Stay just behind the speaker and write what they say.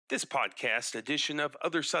This podcast edition of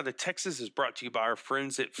Other Side of Texas is brought to you by our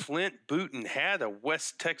friends at Flint Boot and Hat, a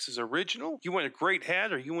West Texas original. You want a great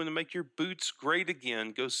hat or you want to make your boots great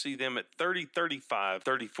again, go see them at 3035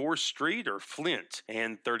 34th Street or Flint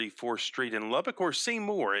and 34th Street in Lubbock, or see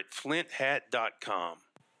more at flinthat.com.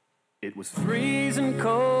 It was freezing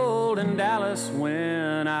cold in Dallas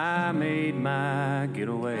when I made my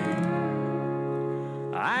getaway.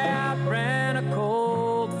 I outran a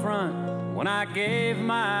cold front when I gave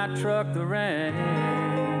my truck the reins.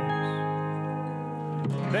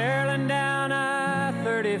 Barreling down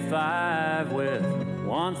I-35 with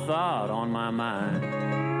one thought on my mind.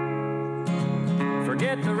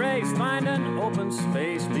 Forget the race, find an open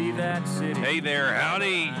space, leave that city. Hey there,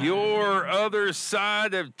 howdy, your Other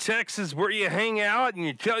Side of Texas, where you hang out and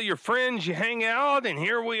you tell your friends you hang out, and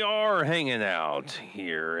here we are hanging out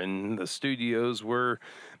here in the studios where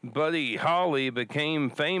Buddy Holly became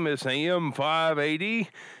famous, AM 580.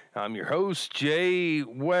 I'm your host, Jay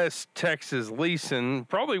West Texas Leeson.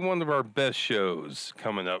 Probably one of our best shows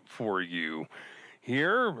coming up for you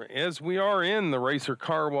here, as we are in the Racer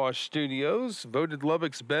Car Wash Studios, voted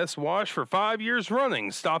Lubbock's best wash for 5 years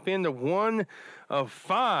running. Stop into one of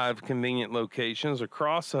 5 convenient locations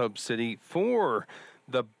across Hub City for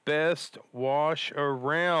the best wash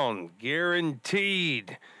around,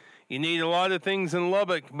 guaranteed. You need a lot of things in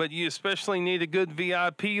Lubbock, but you especially need a good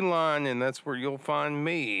VIP line, and that's where you'll find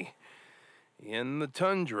me in the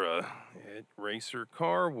Tundra at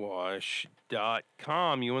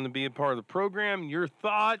racercarwash.com. You want to be a part of the program? Your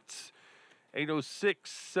thoughts?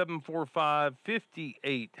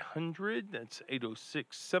 806-745-5800. That's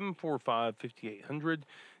 806-745-5800.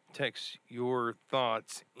 Text your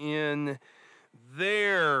thoughts in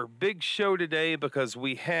there. Big show today because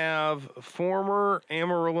we have former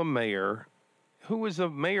Amarillo mayor, who was a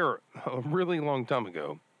mayor a really long time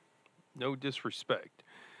ago. No disrespect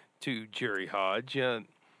to Jerry Hodge,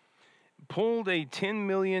 pulled a $10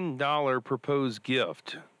 million proposed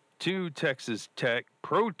gift to Texas Tech,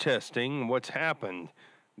 protesting what's happened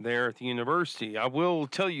there at the university. I will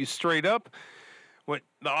tell you straight up, what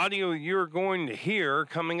the audio you're going to hear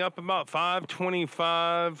coming up about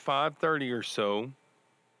 5:25, 5:30 or so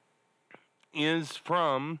is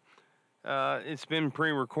from, it's been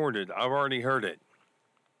pre-recorded. I've already heard it.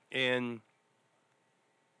 And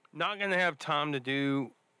not going to have time to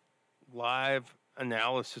do live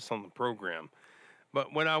analysis on the program.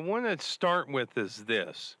 But what I want to start with is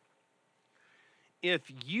this.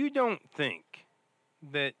 If you don't think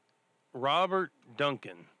that Bob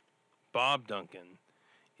Duncan,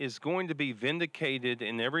 is going to be vindicated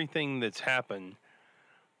in everything that's happened,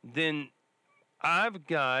 then I've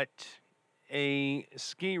got a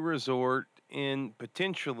ski resort and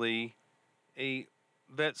potentially a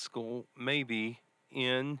vet school, maybe,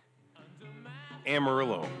 in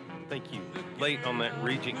Amarillo. Thank you. Late on that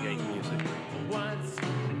Regent Gate music.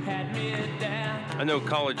 I know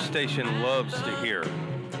College Station loves to hear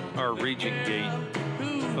our Regent Gate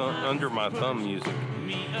under my thumb music.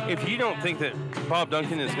 If you don't think that Bob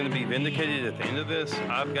Duncan is going to be vindicated at the end of this,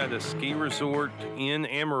 I've got a ski resort in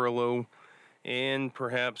Amarillo and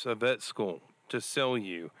perhaps a vet school to sell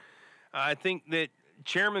you. I think that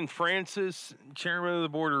Chairman Francis, Chairman of the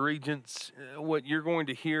Board of Regents, what you're going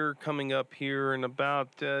to hear coming up here in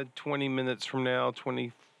about 20 minutes from now,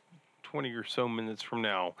 20 or so minutes from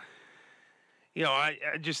now, you know, I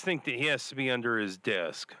just think that he has to be under his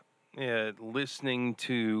desk, listening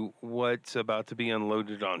to what's about to be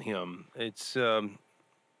unloaded on him. It's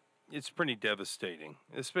pretty devastating,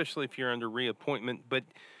 especially if you're under reappointment. But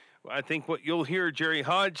I think what you'll hear Jerry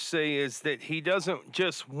Hodge say is that he doesn't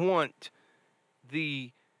just want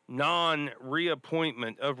the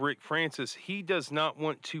non-reappointment of Rick Francis. He does not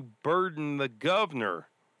want to burden the governor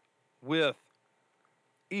with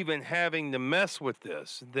even having to mess with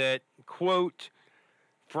this. That, quote,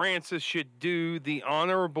 Francis should do the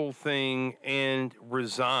honorable thing and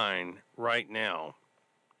resign right now.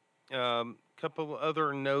 Couple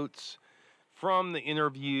other notes from the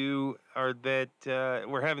interview are that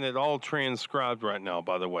we're having it all transcribed right now,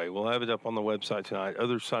 by the way. We'll have it up on the website tonight,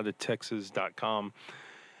 othersideoftexas.com.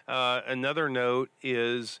 Another note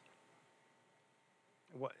is,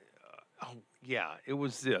 it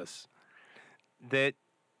was this, that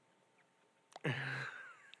I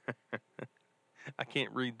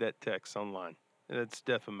can't read that text online. That's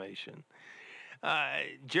defamation.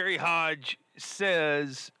 Jerry Hodge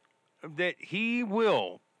says that he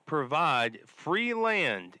will provide free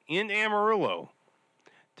land in Amarillo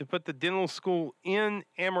to put the dental school in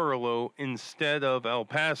Amarillo instead of El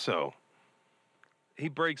Paso. He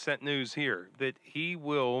breaks that news here, that he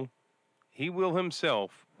will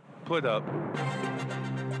himself put up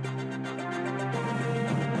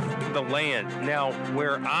the land. Now,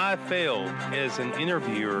 where I failed as an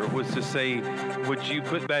interviewer was to say, would you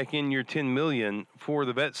put back in your $10 million for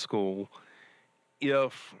the vet school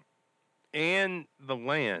and the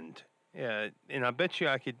land? And I bet you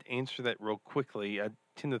I could answer that real quickly. I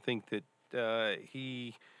tend to think that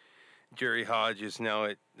Jerry Hodge is now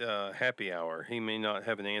at happy hour. He may not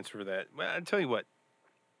have an answer for that. But I'll tell you what,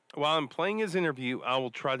 while I'm playing his interview, I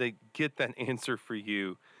will try to get that answer for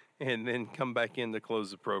you and then come back in to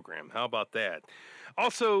close the program. How about that?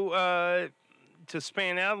 Also, to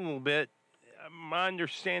span out a little bit, my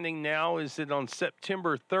understanding now is that on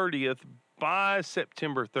September 30th, by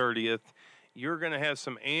September 30th, you're going to have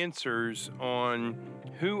some answers on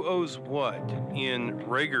who owes what in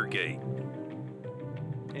Ragergate.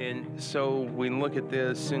 And so we look at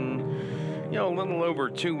this, and a little over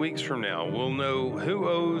 2 weeks from now, we'll know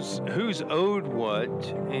who's owed what,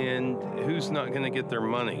 and who's not going to get their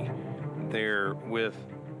money there with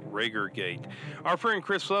Ragergate. Our friend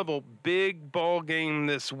Chris Level, big ball game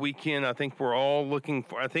this weekend. I think we're all looking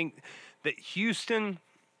for. I think that Houston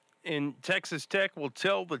and Texas Tech will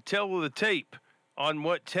tell the tale of the tape on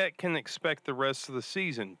what Tech can expect the rest of the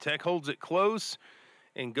season. Tech holds it close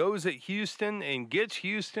and goes at Houston and gets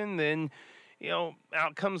Houston, then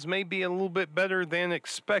outcomes may be a little bit better than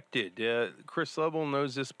expected. Chris Level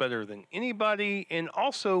knows this better than anybody. And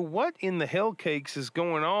also, what in the hell cakes is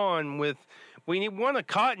going on with, we won a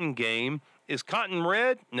cotton game. Is cotton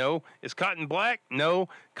red? No. Is cotton black? No.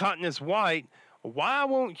 Cotton is white. Why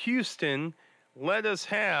won't Houston let us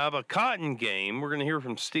have a cotton game? We're going to hear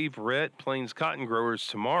from Steve Rhett, Plains Cotton Growers,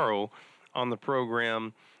 tomorrow on the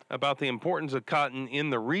program about the importance of cotton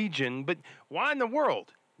in the region. But why in the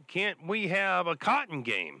world can't we have a cotton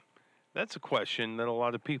game? That's a question that a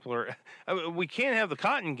lot of people are. We can't have the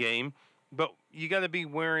cotton game, but you got to be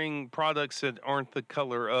wearing products that aren't the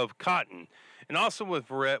color of cotton. And also with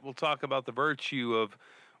Verrett, we'll talk about the virtue of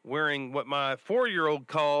wearing what my 4-year-old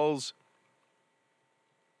calls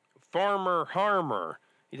Farmer Harmer.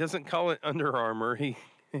 He doesn't call it Under Armour.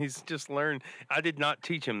 He's just learned. I did not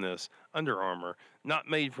teach him this. Under Armour, not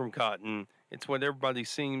made from cotton. It's what a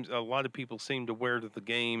lot of people seem to wear to the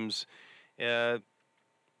games.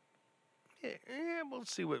 We'll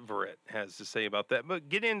see what Verrett has to say about that. But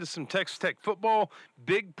get into some Texas Tech football.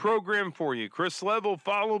 Big program for you. Chris Level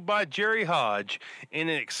followed by Jerry Hodge in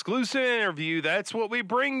an exclusive interview. That's what we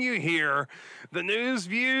bring you here. The news,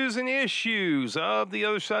 views, and issues of the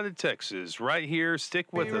other side of Texas. Right here. Stick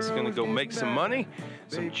with us. Going to go make some money.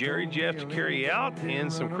 Some Jerry Jeff to carry out.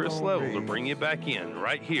 And some Chris Level to bring you back in.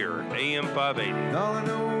 Right here. AM 580. All I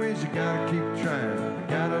know is you got to keep trying.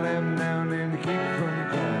 Got to laugh now and then to keep it from your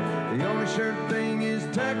climb. The only sure thing is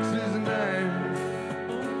taxes and dimes,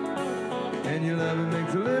 and your loving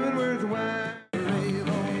makes a living worthwhile.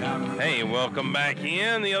 Hey, welcome back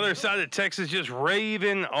in. The other side of Texas just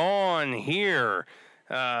raving on here.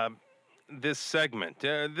 This segment,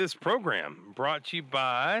 this program brought to you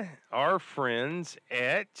by our friends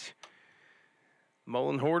at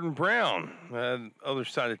Mullen, Hord, and Brown. Other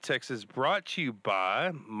side of Texas brought to you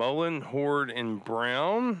by Mullen, Hord, and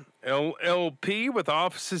Brown, LLP, with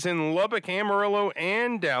offices in Lubbock, Amarillo,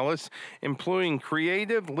 and Dallas, employing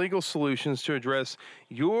creative legal solutions to address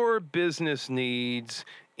your business needs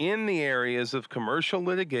in the areas of commercial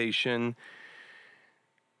litigation,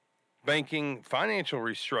 banking, financial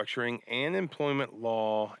restructuring, and employment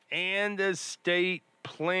law, and estate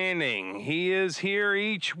planning. He is here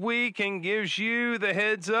each week and gives you the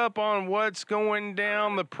heads up on what's going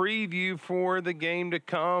down, the preview for the game to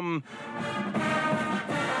come.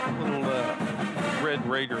 Little Red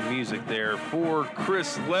Raider music there for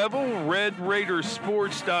Chris Level,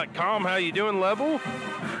 RedRaidersports.com. How you doing, Level?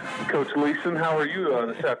 Coach Leeson, how are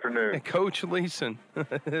you this afternoon? Coach Leeson.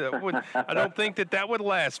 I don't think that would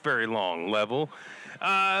last very long, Level.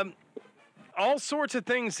 All sorts of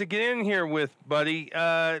things to get in here with, buddy.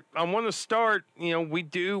 I want to start, we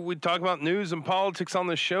talk about news and politics on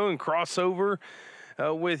the show and crossover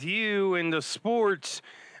with you into sports.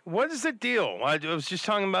 What is the deal? I was just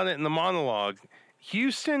talking about it in the monologue.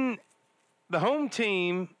 Houston, the home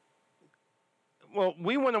team, well,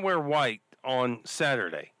 we want to wear white on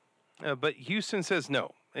Saturday, but Houston says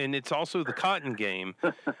no. And it's also the cotton game.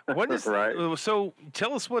 What is right? So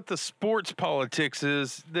tell us what the sports politics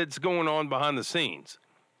is that's going on behind the scenes.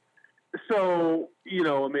 So,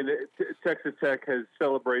 Texas Tech has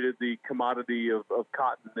celebrated the commodity of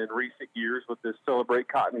cotton in recent years with this Celebrate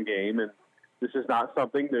Cotton game, and this is not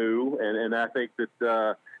something new. And I think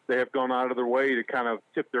that they have gone out of their way to kind of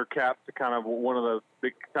tip their cap to kind of one of the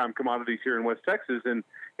big-time commodities here in West Texas, and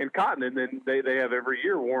cotton, and then they have every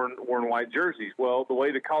year worn white jerseys. Well, the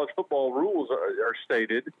way the college football rules are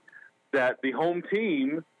stated, that the home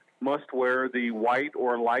team must wear the white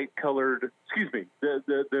or light colored,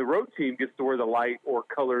 the road team gets to wear the light or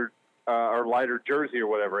colored or lighter jersey or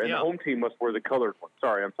whatever, and the home team must wear the colored one.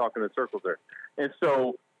 Sorry, I'm talking in circles there. And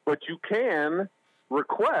so, but you can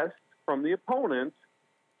request from the opponent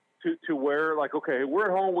to wear, like, okay, we're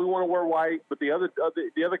at home, we want to wear white, but the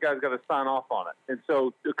other guy's got to sign off on it. And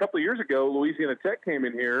so a couple of years ago, Louisiana Tech came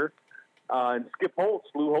in here, and Skip Holtz,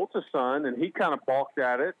 Lou Holtz's son, and he kind of balked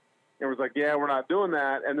at it and was like, yeah, we're not doing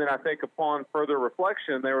that. And then I think upon further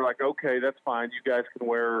reflection, they were like, okay, that's fine. You guys can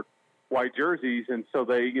wear white jerseys. And so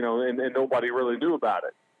they, and nobody really knew about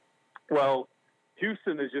it. Well,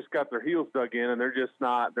 Houston has just got their heels dug in, and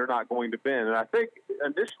they're not going to bend. And I think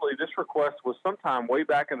initially this request was sometime way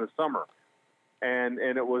back in the summer, and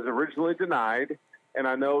it was originally denied. And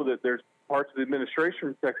I know that there's parts of the administration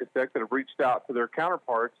from Texas Tech that have reached out to their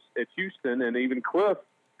counterparts at Houston, and even Cliff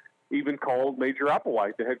even called Major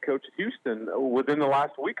Applewhite, the head coach at Houston, within the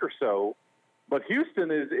last week or so. But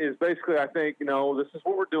Houston is basically, I think, this is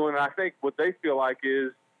what we're doing. And I think what they feel like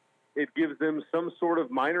is, it gives them some sort of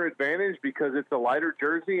minor advantage because it's a lighter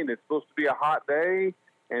jersey and it's supposed to be a hot day,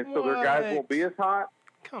 and so their guys won't be as hot.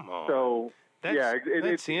 Come on. So,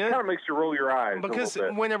 it kind of makes you roll your eyes. Because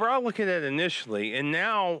whenever I look at it initially, and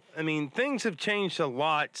now, I mean, things have changed a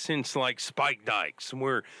lot since, like, Spike Dykes,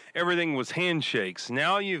 where everything was handshakes.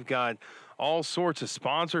 Now you've got all sorts of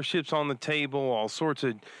sponsorships on the table, all sorts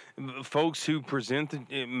of folks who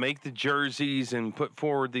make the jerseys and put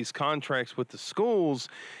forward these contracts with the schools.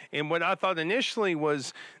 And what I thought initially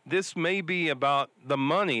was this may be about the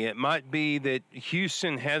money. It might be that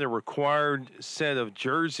Houston had a required set of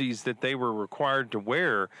jerseys that they were required to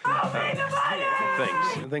wear.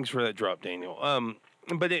 Thanks for that drop, Daniel.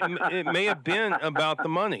 But it may have been about the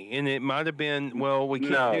money, and it might have been, well, we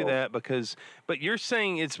can't do that because. But you're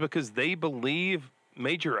saying it's because they believe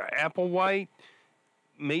Major Applewhite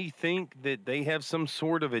may think that they have some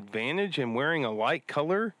sort of advantage in wearing a light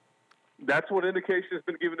color? That's what indication has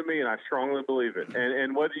been given to me, and I strongly believe it.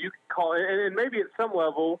 And whether you can call it, and maybe at some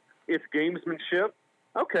level it's gamesmanship.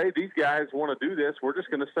 Okay, these guys want to do this. We're just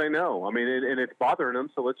going to say no. I mean, and it's bothering them,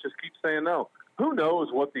 so let's just keep saying no. Who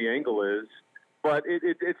knows what the angle is? But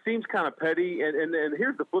it seems kind of petty, and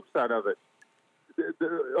here's the flip side of it. It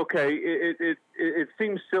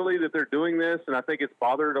seems silly that they're doing this, and I think it's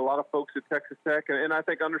bothered a lot of folks at Texas Tech, and I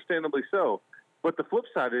think understandably so. But the flip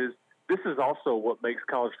side is this is also what makes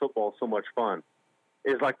college football so much fun.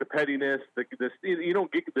 Is like the pettiness. You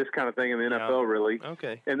don't get this kind of thing in the NFL, really.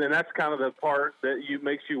 Okay. And then that's kind of the part that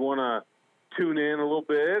makes you want to tune in a little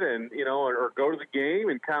bit, and or go to the game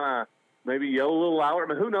and kind of maybe yell a little louder. I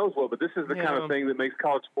mean, who knows what, but this is the kind of thing that makes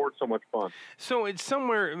college sports so much fun. So it's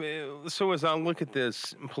somewhere, so as I look at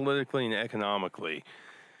this politically and economically,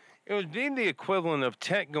 it would be the equivalent of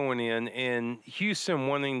Tech going in and Houston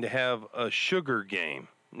wanting to have a sugar game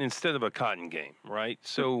instead of a cotton game, right?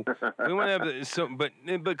 So we want to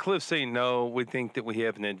have but Cliff saying no, we think that we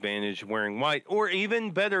have an advantage wearing white, or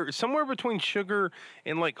even better, somewhere between sugar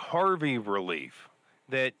and like Harvey relief.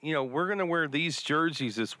 That, we're going to wear these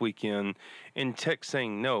jerseys this weekend, and Tech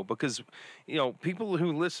saying no. Because, people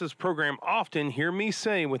who listen to this program often hear me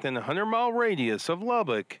say within a 100-mile radius of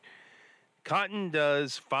Lubbock, cotton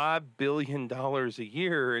does $5 billion a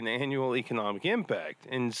year in annual economic impact.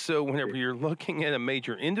 And so whenever you're looking at a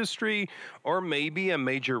major industry or maybe a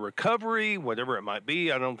major recovery, whatever it might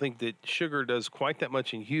be, I don't think that sugar does quite that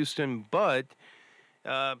much in Houston, but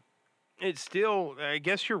it's still, I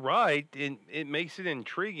guess you're right. It makes it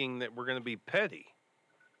intriguing that we're going to be petty.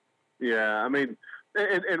 Yeah, I mean,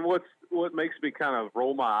 and what makes me kind of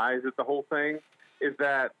roll my eyes at the whole thing is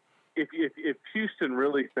that if Houston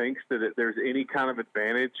really thinks that there's any kind of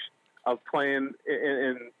advantage of playing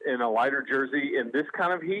in a lighter jersey in this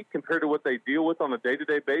kind of heat compared to what they deal with on a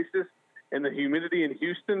day-to-day basis, and the humidity in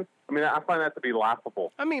Houston, I mean, I find that to be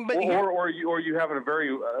laughable. I mean, but or you having a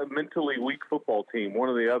very mentally weak football team, one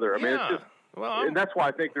or the other. I mean, it's just, and that's why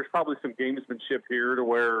I think there's probably some gamesmanship here to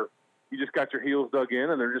where you just got your heels dug in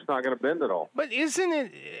and they're just not going to bend at all. But isn't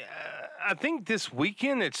it? I think this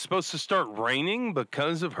weekend it's supposed to start raining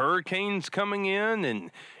because of hurricanes coming in, and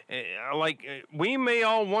we may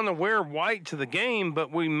all want to wear white to the game, but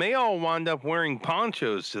we may all wind up wearing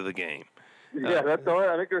ponchos to the game. Yeah, that's all right.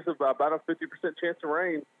 I think there's about a 50% chance of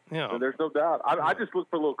rain. Yeah, there's no doubt. I just look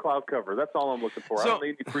for a little cloud cover. That's all I'm looking for. I don't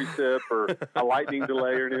need any precip or a lightning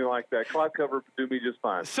delay or anything like that. Cloud cover would do me just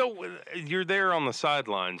fine. So you're there on the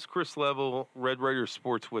sidelines. Chris Level, Red Raider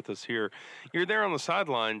Sports with us here. You're there on the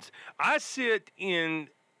sidelines. I sit in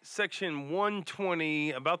section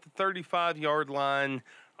 120, about the 35-yard line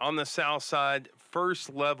on the south side,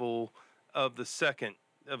 first level of the second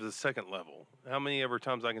of the second level. How many ever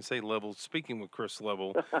times I can say level, speaking with Chris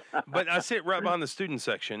Level. But I sit right behind the student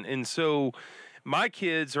section. And so my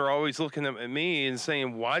kids are always looking at me and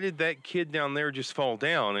saying, why did that kid down there just fall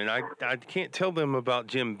down? And I can't tell them about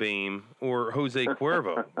Jim Beam or Jose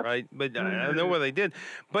Cuervo, right? But I know what they did.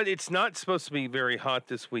 But it's not supposed to be very hot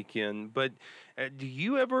this weekend. But do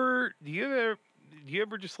you ever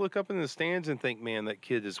just look up in the stands and think, man, that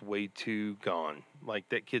kid is way too gone? Like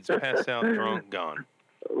that kid's passed out, drunk, gone.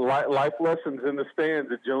 Life lessons in the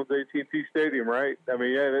stands at Jones AT&T Stadium, right? I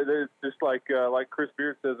mean, yeah, it's just like Chris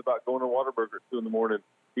Beard says about going to Whataburger at 2 a.m.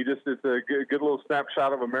 It's a good little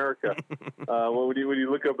snapshot of America. When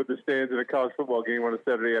you look up at the stands in a college football game on a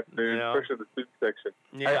Saturday afternoon, especially in the student section.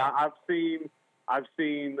 Yeah. I've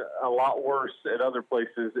seen a lot worse at other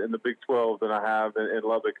places in the Big 12 than I have in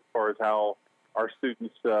Lubbock as far as how our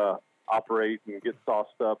students operate and get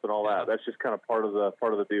sauced up and all that. That's just kind of part of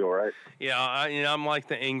the deal, right? Yeah, I'm like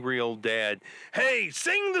the angry old dad. Hey,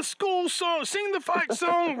 sing the school song, sing the fight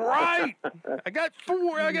song, right? I got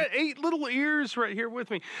 8 little ears right here with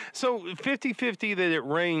me. So 50-50 that it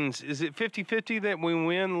rains. Is it 50-50 that we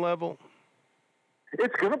win, Level?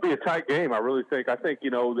 It's going to be a tight game, I really think. I think,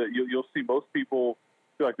 that you'll see most people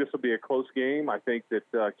feel like this will be a close game. I think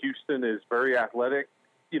that Houston is very athletic.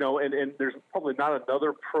 And there's probably not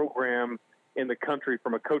another program in the country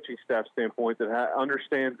from a coaching staff standpoint that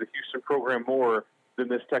understands the Houston program more than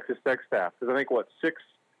this Texas Tech staff. Because I think, 6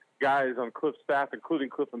 guys on Cliff's staff, including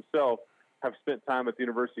Cliff himself, have spent time at the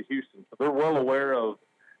University of Houston. So they're well aware of,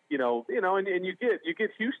 and you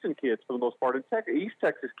get Houston kids for the most part. And East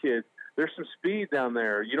Texas kids, there's some speed down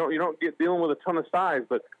there. You don't get dealing with a ton of size,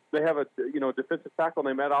 but they have a defensive tackle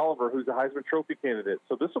named Ed Oliver who's a Heisman Trophy candidate.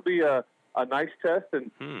 So this will be a nice test.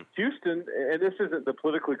 And Houston, and this isn't the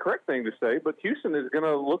politically correct thing to say, but Houston is going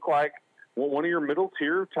to look like one of your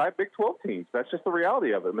middle-tier type Big 12 teams. That's just the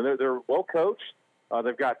reality of it. I mean, they're well-coached.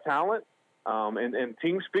 They've got talent and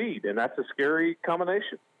team speed, and that's a scary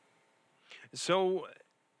combination. So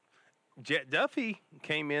Jet Duffy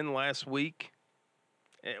came in last week.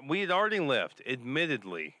 We had already left,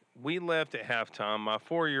 admittedly. We left at halftime. My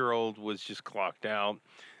 4-year-old was just clocked out.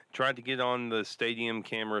 Tried to get on the stadium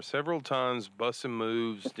camera several times, busting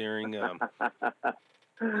moves during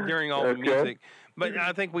during all the music. But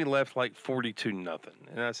I think we left like 42-0.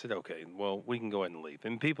 And I said, okay, well, we can go ahead and leave.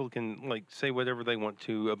 And people can say whatever they want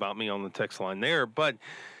to about me on the text line there. But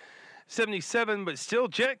 77, but still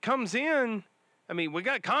Jet comes in. I mean, we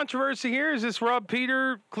got controversy here. Is this Rob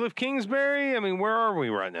Peter, Cliff Kingsbury? I mean, where are we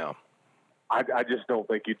right now? I just don't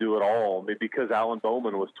think you do it all. I mean, because Alan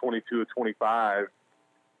Bowman was 22 of 25.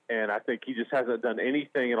 And I think he just hasn't done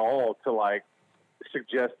anything at all to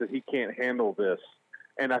suggest that he can't handle this.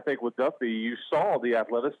 And I think with Duffy, you saw the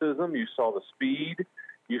athleticism, you saw the speed,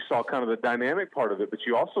 you saw kind of the dynamic part of it, but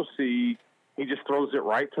you also see he just throws it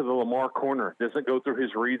right to the Lamar corner. Doesn't go through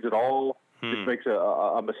his reads at all. Just makes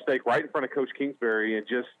a mistake right in front of Coach Kingsbury,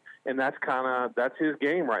 and that's his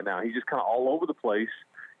game right now. He's just kind of all over the place.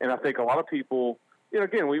 And I think a lot of people.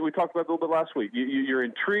 Again, we talked about it a little bit last week. You're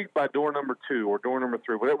intrigued by door number 2 or door number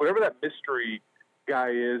 3, whatever that mystery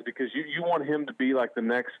guy is, because you want him to be like the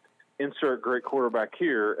next insert great quarterback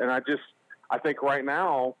here. And I think right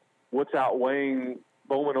now what's outweighing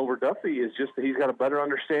Bowman over Duffy is just that he's got a better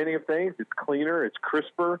understanding of things. It's cleaner. It's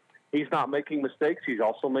crisper. He's not making mistakes. He's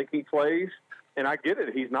also making plays. And I get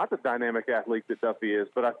it. He's not the dynamic athlete that Duffy is.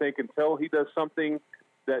 But I think until he does something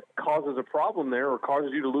that causes a problem there or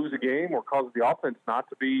causes you to lose a game or causes the offense not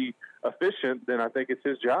to be efficient, then I think it's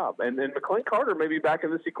his job. And then McLean Carter may be back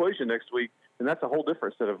in this equation next week, and that's a whole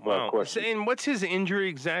different set of questions. And what's his injury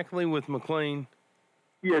exactly with McLean?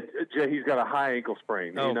 Yeah, Jay, he's got a high ankle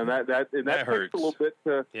sprain. Oh, that hurts takes a little bit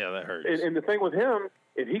to. Yeah, that hurts. And the thing with him,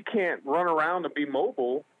 if he can't run around and be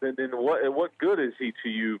mobile, then what good is he to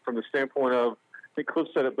you from the standpoint of, I think Cliff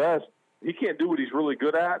said it best, he can't do what he's really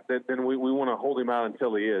good at, then we want to hold him out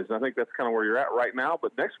until he is. And I think that's kind of where you're at right now.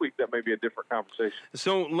 But next week, that may be a different conversation.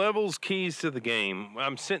 So, Levels, keys to the game.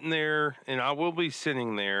 I'm sitting there, and I will be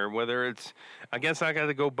sitting there, whether it's – I guess I got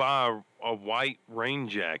to go buy a white rain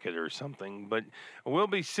jacket or something. But I will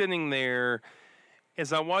be sitting there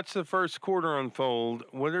as I watch the first quarter unfold.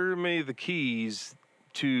 What are maybe the keys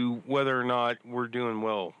to whether or not we're doing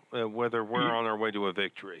well, whether we're on our way to a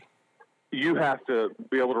victory? You have to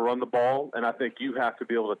be able to run the ball, and I think you have to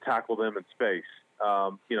be able to tackle them in space.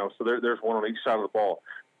 So there's one on each side of the ball.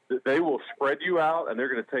 They will spread you out, and they're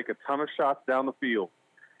going to take a ton of shots down the field.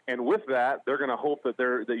 And with that, they're going to hope that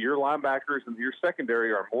your linebackers and your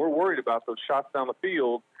secondary are more worried about those shots down the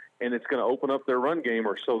field, and it's going to open up their run game,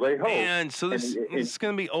 or so they hope. And so this is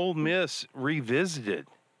going to be Ole Miss revisited.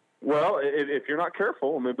 Well, if you're not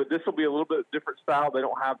careful, I mean, but this will be a little bit different style. They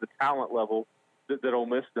don't have the talent level that Ole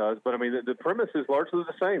Miss does, but I mean, the premise is largely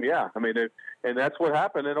the same. Yeah, I mean, and that's what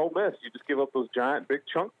happened at Ole Miss. You just give up those giant, big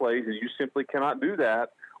chunk plays, and you simply cannot do that.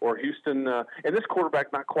 Or Houston, and this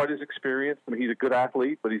quarterback not quite as experienced. I mean, he's a good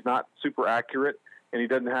athlete, but he's not super accurate, and he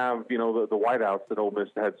doesn't have the wideouts that Ole Miss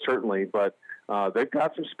had certainly. But they've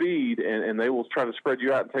got some speed, and they will try to spread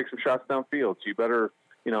you out and take some shots downfield. So you better,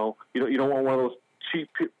 you don't want one of those cheap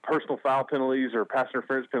personal foul penalties or pass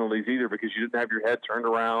interference penalties either, because you didn't have your head turned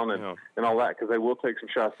around and all that, because they will take some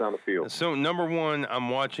shots down the field. So, number one, I'm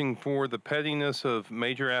watching for the pettiness of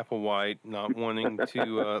Major Applewhite not wanting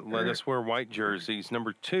to let us wear white jerseys.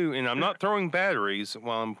 Number two, and I'm not throwing batteries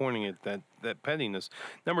while I'm pointing at that pettiness.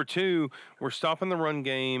 Number two, we're stopping the run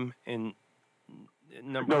game, and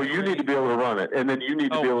you need to be able to run it, and then you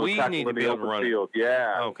need to be able to tackle in the open field.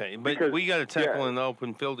 Yeah. Okay, but we got to tackle in the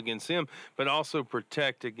open field against them, but also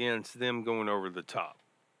protect against them going over the top.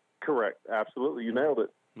 Correct. Absolutely. You nailed it.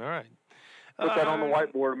 All right. Put that on the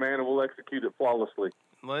whiteboard, man, and we'll execute it flawlessly.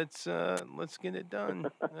 Let's get it done.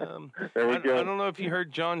 There we go. I don't know if you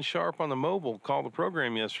heard John Sharp on the mobile call the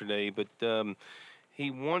program yesterday, but he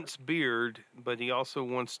wants Beard, but he also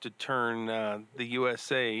wants to turn the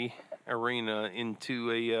USA Arena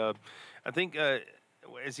into I think,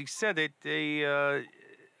 as he said it, a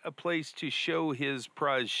place to show his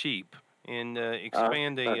prize sheep and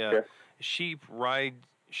expand a sheep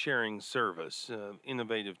ride-sharing service,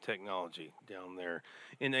 innovative technology down there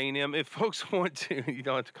in A&M. If folks want to, you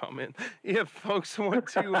don't have to comment. If folks want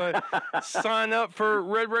to sign up for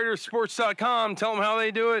RedRaidersports.com, tell them how they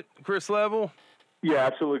do it, Chris Level. Yeah,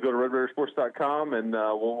 absolutely. Go to RedRaidersports.com, and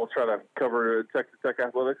we'll try to cover Texas Tech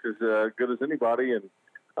athletics as good as anybody, and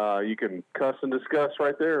you can cuss and discuss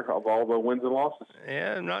right there of all the wins and losses.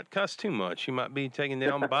 Yeah, not cuss too much. You might be taken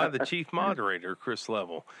down by the chief moderator, Chris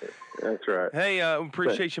Level. That's right. Hey,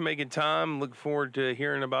 appreciate you making time. Look forward to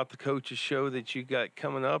hearing about the coaches show that you got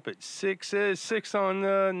coming up at 6 on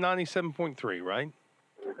 97.3, right?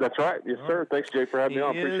 That's right. Yes, sir. Thanks, Jay, for having me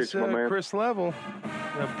on. Appreciate you, my man. Chris Level.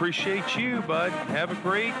 Appreciate you, bud. Have a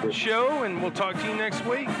great show, and we'll talk to you next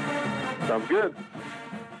week. Sounds good.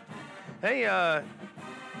 Hey,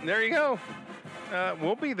 there you go.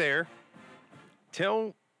 We'll be there.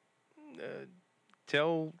 Tell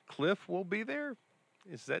Cliff we'll be there.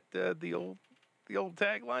 Is that the old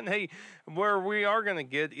tagline? Hey, where we are going to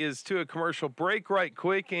get is to a commercial break right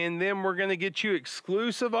quick, and then we're going to get you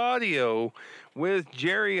exclusive audio with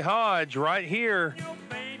Jerry Hodge right here.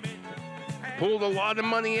 Pulled a lot of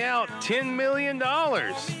money out, $10 million.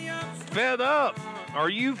 Fed up. Are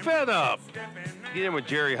you fed up? Get in with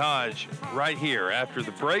Jerry Hodge right here after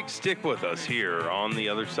the break. Stick with us here on the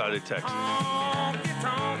other side of Texas.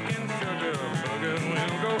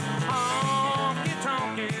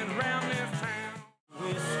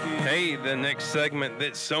 Hey, the next segment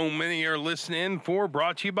that so many are listening for,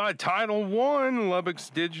 brought to you by Title One,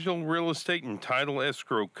 Lubbock's digital real estate and title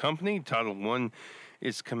escrow company. Title One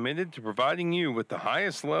is committed to providing you with the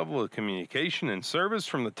highest level of communication and service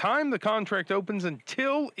from the time the contract opens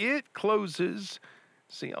until it closes.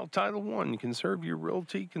 See how Title One can serve your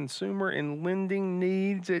realty, consumer, and lending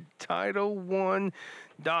needs at TitleOne.com.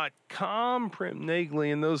 Prem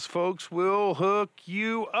Nagley and those folks will hook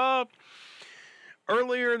you up.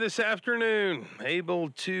 Earlier this afternoon, able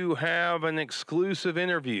to have an exclusive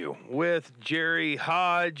interview with Jerry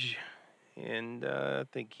Hodge, and I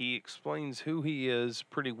think he explains who he is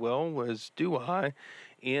pretty well, as do I,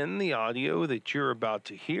 in the audio that you're about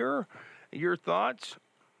to hear. Your thoughts?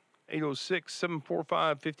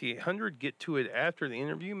 806-745-5800. Get to it after the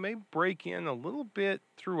interview. May break in a little bit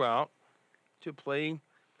throughout to play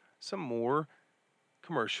some more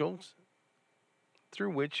commercials through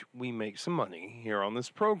which we make some money here on this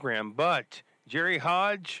program. But Jerry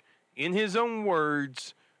Hodge, in his own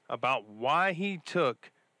words, about why he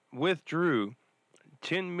withdrew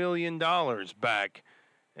 $10 million back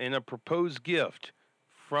in a proposed gift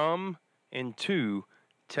from and to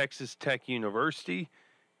Texas Tech University.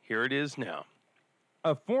 Here it is now.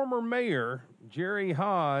 A former mayor, Jerry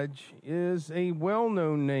Hodge, is a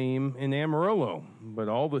well-known name in Amarillo, but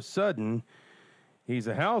all of a sudden, he's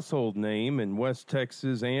a household name in West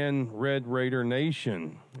Texas and Red Raider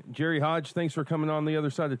Nation. Jerry Hodge, thanks for coming on the other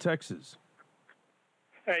side of Texas.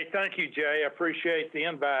 Hey, thank you, Jay. I appreciate the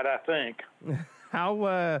invite, I think.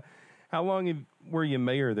 How long were you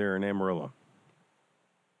mayor there in Amarillo?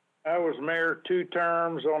 I was mayor 2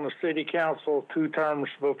 terms, on the city council 2 terms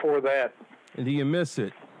before that. And do you miss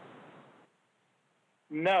it?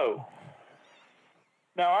 No,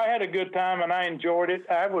 I had a good time and I enjoyed it.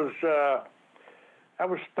 I I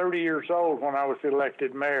was 30 years old when I was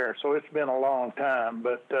elected mayor, so it's been a long time.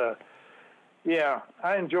 But, yeah,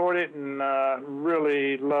 I enjoyed it and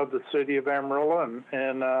really love the city of Amarillo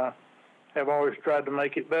and have always tried to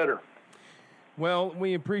make it better. Well,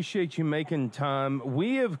 we appreciate you making time.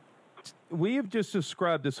 We have just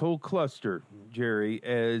described this whole cluster, Jerry,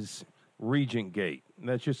 as Regent Gate.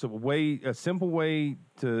 That's just a simple way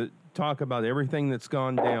to talk about everything that's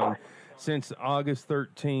gone down since August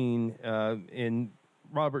 13 in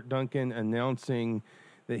Robert Duncan announcing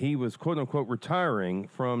that he was, quote unquote, retiring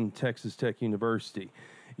from Texas Tech University.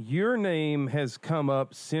 Your name has come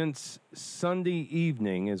up since Sunday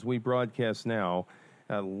evening as we broadcast now.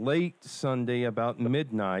 Late Sunday, about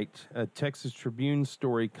midnight, a Texas Tribune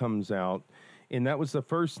story comes out, and that was the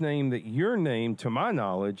first name that your name, to my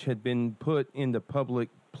knowledge, had been put into public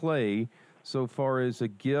play so far as a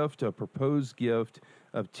proposed gift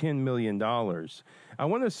of $10 million. I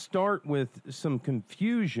want to start with some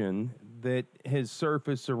confusion that has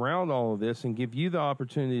surfaced around all of this and give you the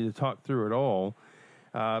opportunity to talk through it all.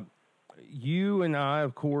 You and I,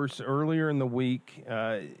 of course, earlier in the week,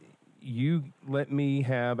 you let me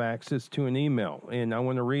have access to an email, and I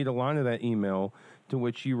want to read a line of that email to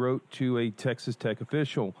which you wrote to a Texas Tech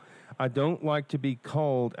official. I don't like to be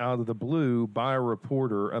called out of the blue by a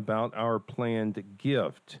reporter about our planned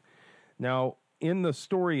gift. Now, in the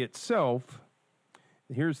story itself,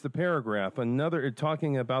 here's the paragraph.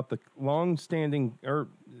 Talking about the long-standing or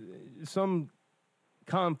some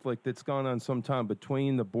conflict that's gone on some time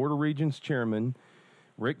between the Board of Regents chairman,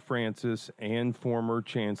 Rick Francis, and former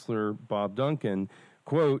Chancellor Bob Duncan.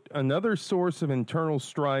 Quote, another source of internal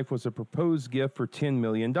strife was a proposed gift for $10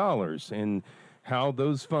 million and how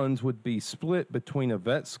those funds would be split between a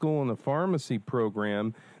vet school and a pharmacy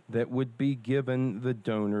program that would be given the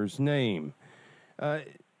donor's name.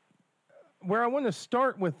 Where I want to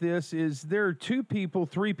start with this is there are three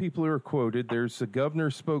people who are quoted. There's the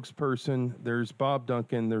governor's spokesperson, there's Bob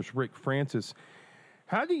Duncan, there's Rick Francis.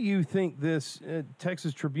 How do you think this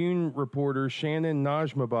Texas Tribune reporter, Shannon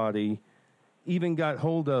Najmabadi, even got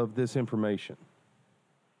hold of this information?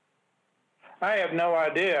 I have no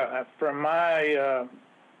idea. From my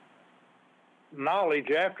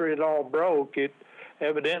knowledge, after it all broke, it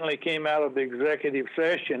evidently came out of the executive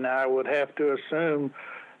session. I would have to assume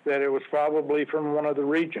that it was probably from one of the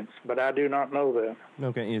regents, but I do not know that.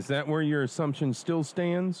 Okay, is that where your assumption still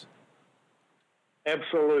stands?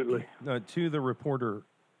 Absolutely. To the reporter,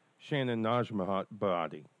 Shannon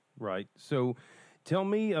Najmabadi, right? So tell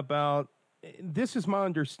me about, this is my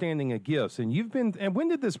understanding of gifts, and when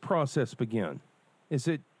did this process begin? Is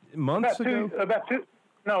it months ago?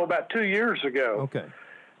 About 2 years ago. Okay.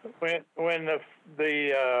 When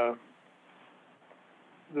the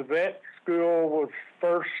vet school was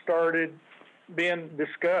first started being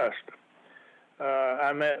discussed,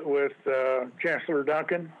 I met with Chancellor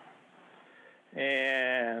Duncan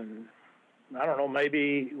and I don't know,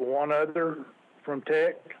 maybe one other from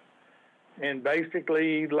Tech, and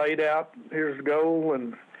basically laid out here's the goal.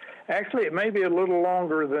 And actually it may be a little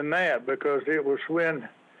longer than that because it was when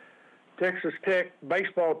Texas Tech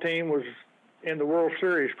baseball team was in the World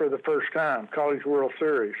Series for the first time, College World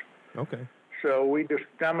Series. Okay. So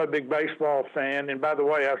I'm a big baseball fan, and by the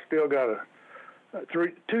way, I've still got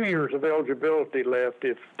 2 years of eligibility left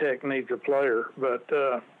if Tech needs a player. But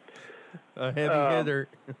a heavy hitter.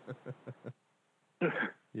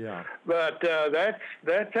 Yeah. But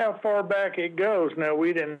that's how far back it goes. Now,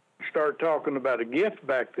 we didn't start talking about a gift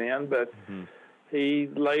back then, but he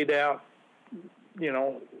laid out,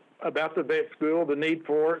 about the vet school, the need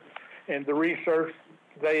for it, and the research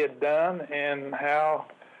they had done, and how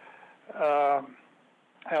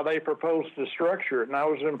they proposed to structure it, and I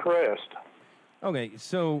was impressed. Okay,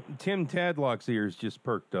 so Tim Tadlock's ears just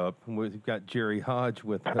perked up. We've got Jerry Hodge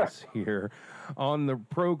with us here on the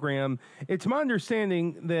program. It's my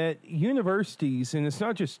understanding that universities, and it's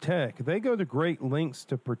not just Tech, they go to great lengths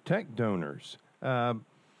to protect donors.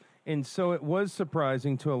 And so it was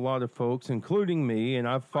surprising to a lot of folks, including me, and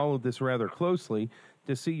I've followed this rather closely,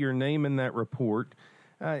 to see your name in that report.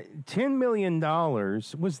 $10 million,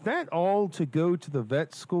 was that all to go to the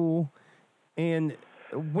vet school? And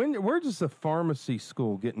where does the pharmacy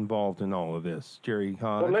school get involved in all of this, Jerry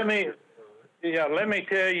Hodge? Well, let me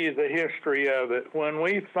tell you the history of it. When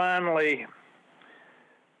we finally,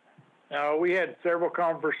 we had several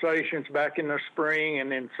conversations back in the spring,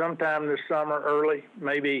 and then sometime this summer, early,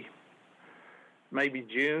 maybe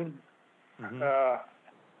June. I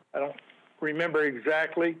don't remember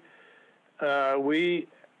exactly. We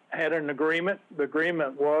had an agreement. The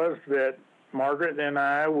agreement was that Margaret and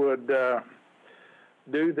I would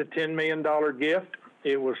do the $10 million gift,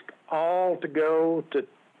 It was all to go to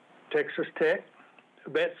Texas Tech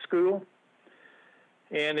vet school.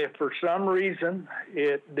 And if for some reason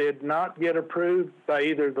it did not get approved by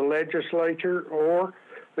either the legislature or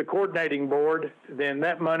the coordinating board, then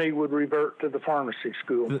that money would revert to the pharmacy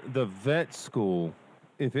school. The vet school,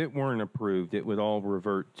 if it weren't approved, it would all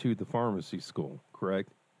revert to the pharmacy school, correct?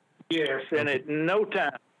 Yes, and at no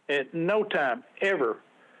time ever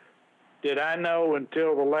did I know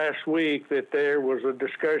until the last week that there was a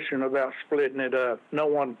discussion about splitting it up. No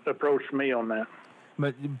one approached me on that.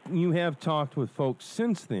 But you have talked with folks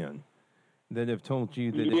since then that have told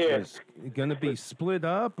you that it was going to be split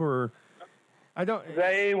up, or I don't.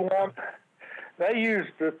 They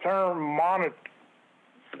used the term I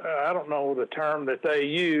don't know the term that they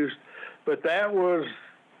used, but that was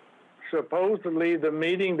supposedly the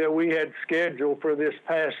meeting that we had scheduled for this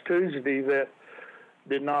past Tuesday that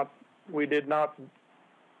we did not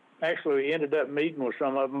actually, we ended up meeting with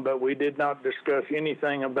some of them, but we did not discuss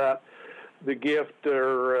anything about the gift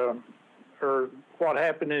or what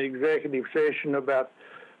happened in executive session about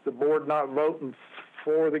the board not voting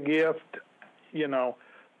for the gift,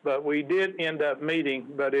 but we did end up meeting,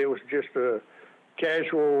 but it was just a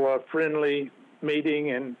casual, friendly meeting,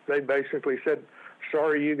 and they basically said,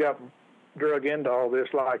 sorry you got drug into all this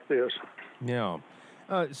like this. Yeah.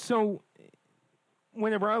 So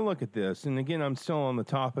whenever I look at this, and again, I'm still on the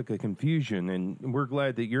topic of confusion, and we're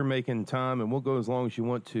glad that you're making time, and we'll go as long as you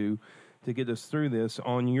want to get us through this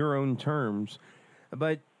on your own terms,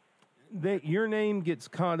 but that your name gets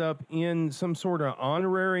caught up in some sort of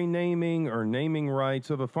honorary naming or naming rights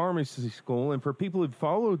of a pharmacy school. And for people who've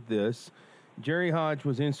followed this, Jerry Hodge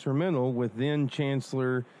was instrumental with then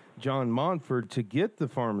Chancellor John Montford to get the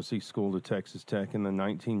pharmacy school to Texas Tech in the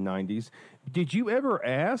 1990s. Did you ever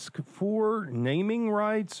ask for naming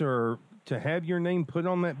rights or to have your name put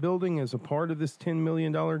on that building as a part of this $10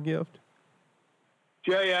 million gift?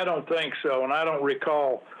 Jay, I don't think so, and I don't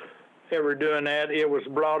recall ever doing that. It was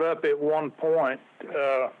brought up at one point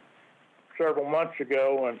several months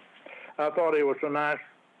ago, and I thought it was a nice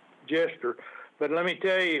gesture. But let me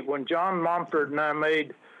tell you, when John Montford and I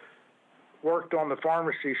worked on the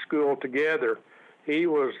pharmacy school together, he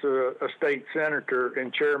was a state senator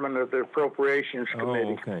and chairman of the Appropriations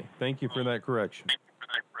Committee. Oh, okay. Thank you for that correction.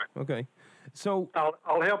 Okay. So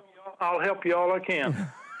I'll help you all I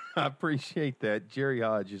can. I appreciate that, Jerry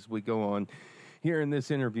Hodge, as we go on here in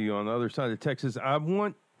this interview on the other side of Texas.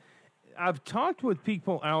 I've talked with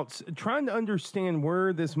people out trying to understand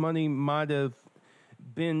where this money might have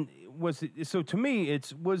been. So to me,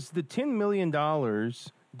 was the $10 million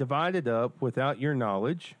divided up without your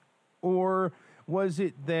knowledge, or was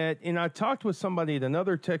it that, and I talked with somebody at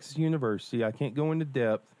another Texas university, I can't go into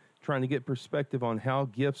depth, trying to get perspective on how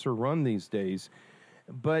gifts are run these days,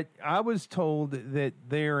 but I was told that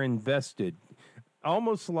they're invested,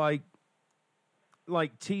 almost like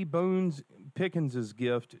T. Boone Pickens's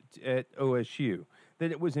gift at OSU,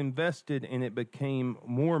 that it was invested and it became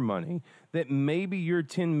more money, that maybe your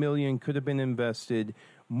 $10 million could have been invested,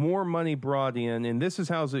 more money brought in, and this is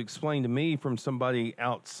how it was explained to me from somebody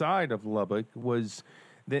outside of Lubbock, was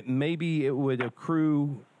that maybe it would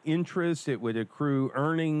accrue interest, it would accrue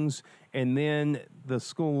earnings, and then the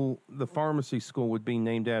pharmacy school would be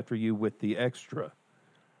named after you with the extra.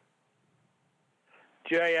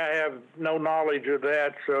 Jay, I have no knowledge of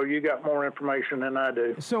that, so you got more information than I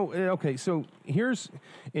do. So, okay, so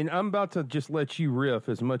and I'm about to just let you riff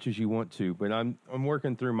as much as you want to, but I'm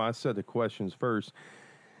working through my set of questions first.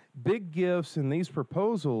 Big gifts and these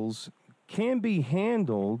proposals can be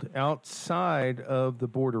handled outside of the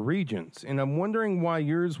Board of Regents, and I'm wondering why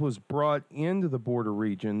yours was brought into the Board of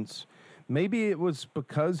Regents. Maybe it was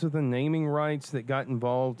because of the naming rights that got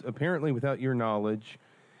involved, apparently without your knowledge.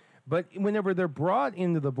 But whenever they're brought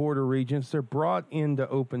into the Board of Regents, they're brought into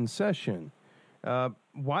open session.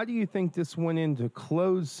 Why do you think this went into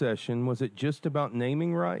closed session? Was it just about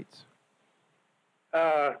naming rights?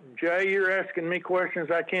 Jay, you're asking me questions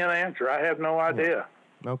I can't answer. I have no idea.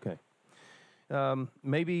 Okay.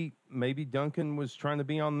 Maybe Duncan was trying to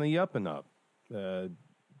be on the up and up,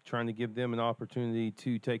 trying to give them an opportunity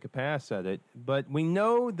to take a pass at it. But we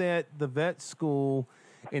know that the vet school,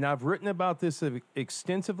 and I've written about this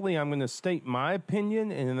extensively. I'm going to state my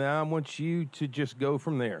opinion, and then I want you to just go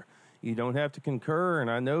from there. You don't have to concur, and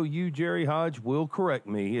I know you, Jerry Hodge, will correct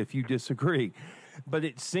me if you disagree. But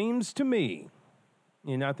it seems to me,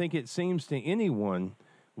 and I think it seems to anyone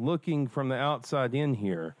looking from the outside in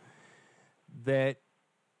here, that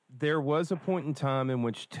there was a point in time in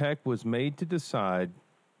which Tech was made to decide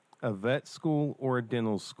a vet school or a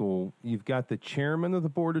dental school. You've got the chairman of the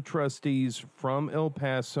Board of Trustees from El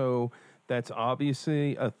Paso that's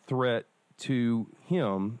obviously a threat to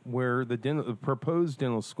him, where the proposed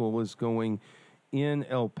dental school is going in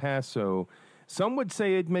El Paso. Some would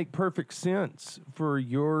say it'd make perfect sense for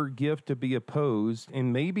your gift to be opposed,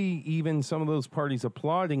 and maybe even some of those parties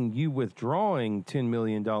applauding you withdrawing $10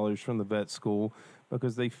 million from the vet school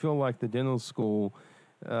because they feel like the dental school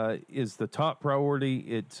is the top priority.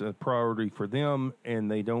 It's a priority for them, and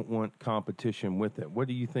they don't want competition with it. What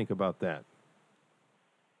do you think about that?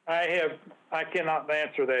 I cannot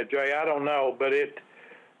answer that, Jay. I don't know, but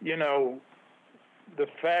the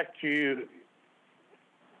fact you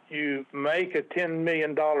make a $10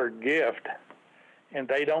 million gift and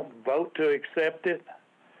they don't vote to accept it,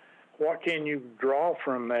 what can you draw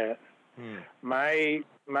from that? My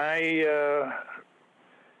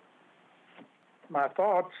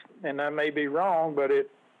thoughts, and I may be wrong, but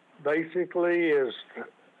it basically is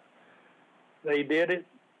they did it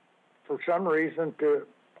for some reason to,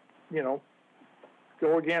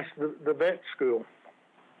 go against the vet school.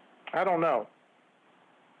 I don't know.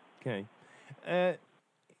 Okay.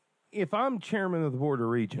 If I'm chairman of the Board of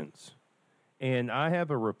Regents and I have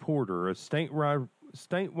a reporter, a statewide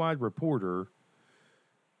reporter,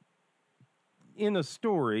 in a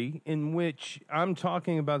story in which I'm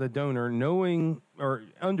talking about a donor, knowing or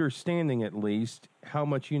understanding at least how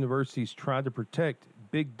much universities try to protect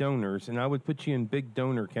big donors, and I would put you in big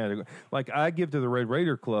donor category. Like I give to the Red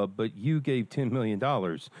Raider Club, but you gave $10 million.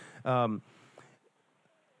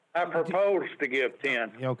 I proposed to give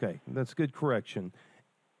 10. Okay, that's good correction.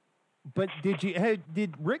 But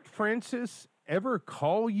did Rick Francis ever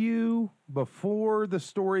call you before the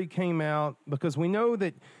story came out? Because we know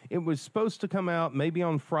that it was supposed to come out maybe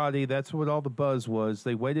on Friday. That's what all the buzz was.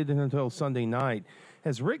 They waited until Sunday night.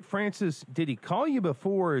 Has Rick Francis, did he call you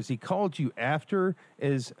before, or has he called you after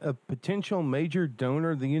as a potential major donor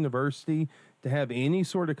of the university to have any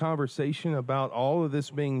sort of conversation about all of this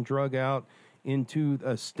being drug out into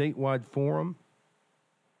a statewide forum?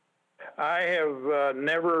 I have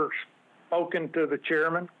never spoken to the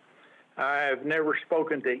chairman. I have never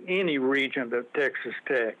spoken to any regent of Texas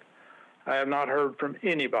Tech. I have not heard from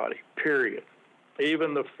anybody, period.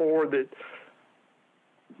 Even the four that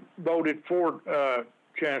voted for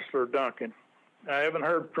Chancellor Duncan. I haven't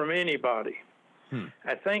heard from anybody.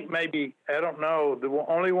 I think maybe, I don't know, the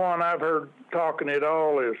only one I've heard talking at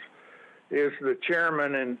all is the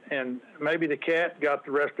chairman, and maybe the cat got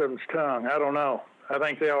the rest of them's tongue. I don't know. I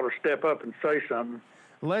think they ought to step up and say something.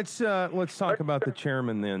 Let's talk about the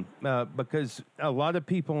chairman then, because a lot of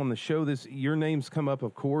people on the show, your name's come up,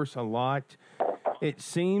 of course, a lot. It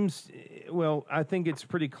seems, well, I think it's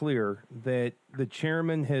pretty clear that the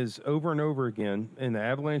chairman has over and over again in the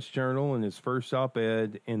Avalanche Journal, in his first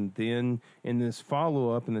op-ed, and then in this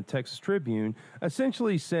follow-up in the Texas Tribune,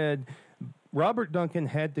 essentially said Robert Duncan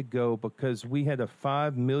had to go because we had a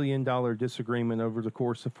 $5 million disagreement over the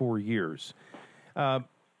course of 4 years.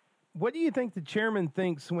 What do you think the chairman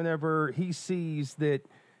thinks whenever he sees that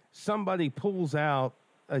somebody pulls out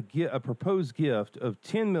a proposed gift of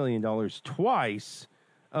 $10 million twice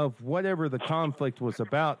of whatever the conflict was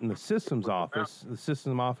about in the system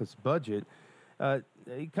office budget?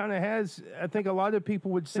 He kind of has, I think a lot of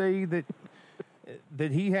people would say that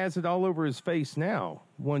he has it all over his face now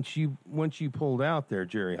once you pulled out there,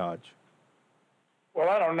 Jerry Hodge. Well,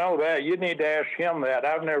 I don't know that. You need to ask him that.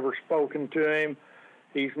 I've never spoken to him.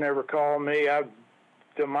 He's never called me.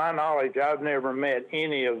 To my knowledge, I've never met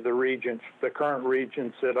any of the regents, the current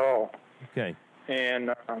regents at all. Okay.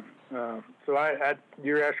 And so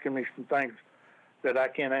you're asking me some things that I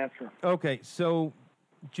can't answer. Okay, so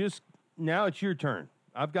just now it's your turn.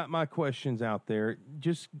 I've got my questions out there.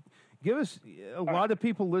 Just give us, a lot of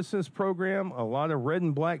people listen to this program, a lot of red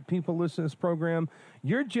and black people listen to this program.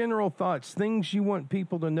 Your general thoughts, things you want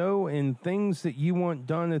people to know, and things that you want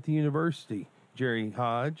done at the university, Jerry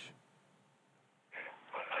Hodge.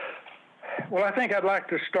 Well, I think I'd like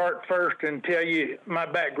to start first and tell you my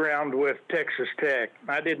background with Texas Tech.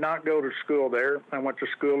 I did not go to school there. I went to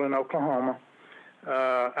school in Oklahoma.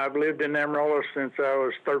 I've lived in Amarillo since I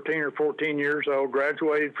was 13 or 14 years old,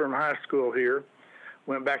 graduated from high school here,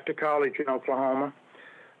 went back to college in Oklahoma.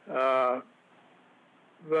 But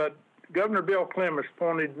Governor Bill Clements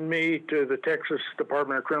appointed me to the Texas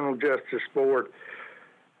Department of Criminal Justice Board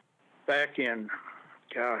back in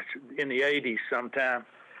the 80s sometime.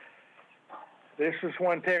 This is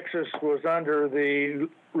when Texas was under the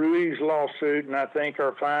Ruiz lawsuit, and I think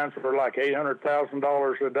our fines were like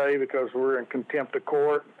 $800,000 a day because we're in contempt of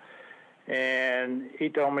court. And he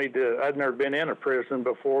told me I'd never been in a prison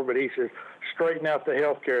before, but he said, straighten out the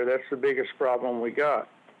health care. That's the biggest problem we got.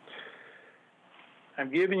 I'm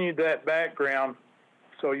giving you that background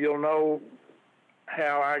so you'll know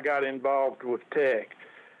how I got involved with Tech.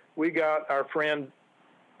 We got our friend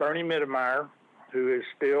Bernie Mittermeier, who is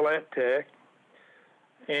still at Tech,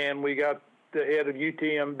 and we got the head of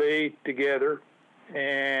UTMB together,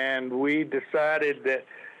 and we decided that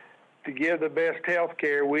to give the best health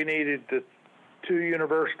care, we needed the two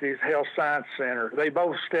universities' health science center. They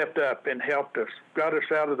both stepped up and helped us, got us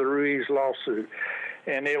out of the Ruiz lawsuit,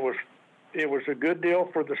 and it was a good deal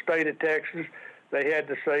for the state of Texas. They had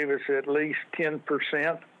to save us at least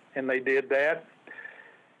 10%, and they did that.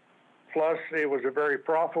 Plus, it was a very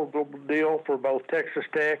profitable deal for both Texas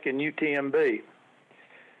Tech and UTMB.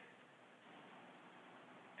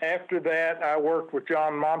 After that, I worked with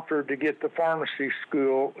John Montford to get the pharmacy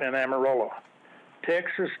school in Amarillo.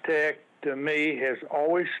 Texas Tech, to me, has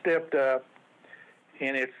always stepped up,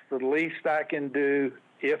 and it's the least I can do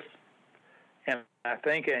and I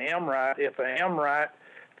think I am right,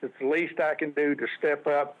 it's the least I can do to step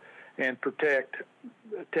up and protect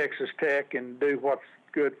Texas Tech and do what's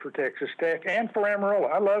good for Texas Tech and for Amarillo.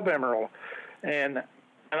 I love Amarillo, and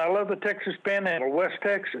I love the Texas Panhandle, West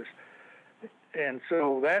Texas. And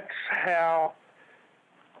so that's how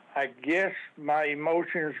I guess my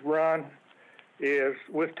emotions run, is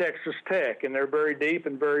with Texas Tech, and they're very deep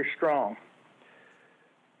and very strong.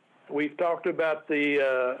 We've talked about the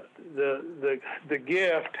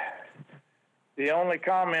gift. The only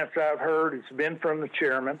comments I've heard has been from the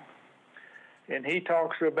chairman, and he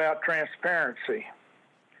talks about transparency.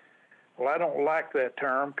 Well, I don't like that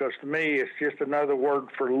term, because to me it's just another word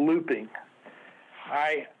for looping.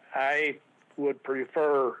 I would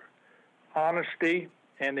prefer honesty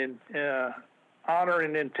and honor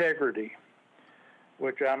and integrity,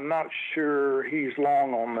 which I'm not sure he's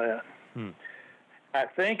long on that. I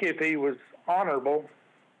think if he was honorable,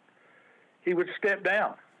 he would step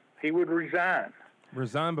down. He would resign.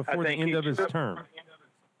 Resign before the end of his term.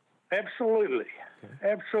 Absolutely.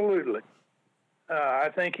 Okay. Absolutely. I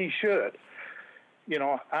think he should. You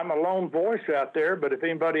know, I'm a lone voice out there, but if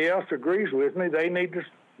anybody else agrees with me, they need to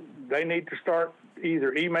start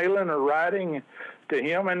either emailing or writing to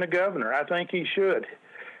him and the governor. I think he should.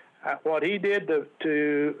 What he did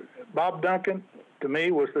to Bob Duncan, to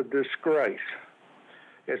me, was a disgrace.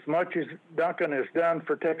 As much as Duncan has done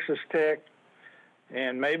for Texas Tech,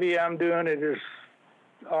 and maybe I'm doing it as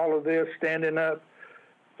all of this standing up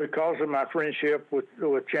because of my friendship with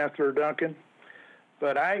Chancellor Duncan,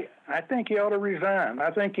 but I think he ought to resign.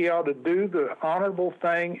 I think he ought to do the honorable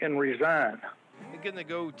thing and resign. I'm going to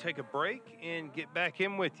go take a break and get back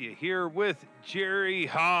in with you here with Jerry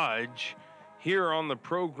Hodge here on the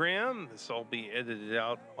program. This will be edited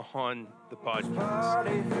out on the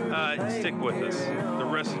podcast. Stick with us. The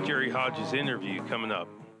rest of Jerry Hodge's interview coming up.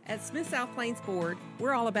 At Smith South Plains Ford,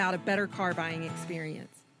 we're all about a better car buying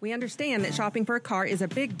experience. We understand that shopping for a car is a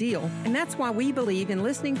big deal, and that's why we believe in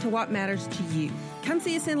listening to what matters to you. Come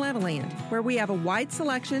see us in Levelland, where we have a wide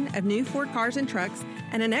selection of new Ford cars and trucks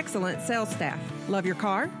and an excellent sales staff. Love your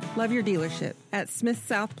car, love your dealership at Smith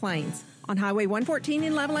South Plains on Highway 114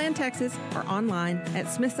 in Levelland, Texas, or online at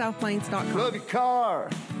smithsouthplains.com. Love your car,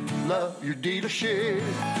 love your dealership,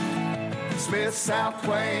 Smith South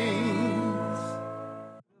Plains.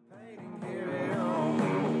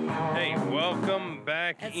 Hey, welcome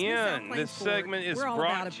back in. This segment is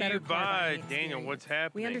brought to you by Daniel. What's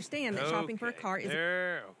happening? We understand that shopping for a car is...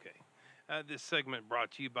 This segment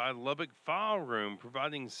brought to you by Lubbock File Room,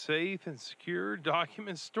 providing safe and secure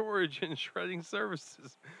document storage and shredding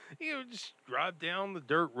services. You know, just drive down the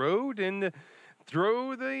dirt road and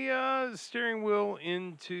throw the steering wheel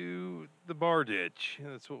into the bar ditch.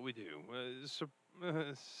 That's what we do.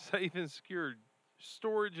 Safe and secure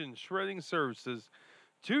storage and shredding services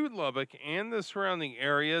to Lubbock and the surrounding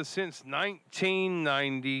area since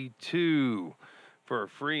 1992. For a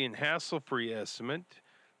free and hassle-free estimate,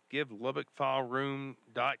 give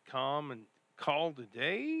LubbockFileRoom.com and call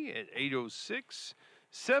today at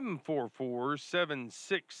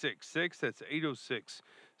 806-744-7666. That's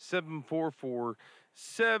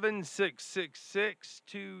 806-744-7666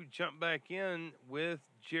 to jump back in with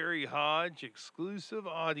Jerry Hodge, exclusive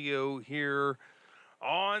audio here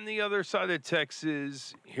on the other side of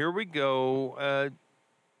Texas. Here we go.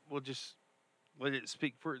 We'll just let it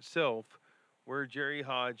speak for itself, where Jerry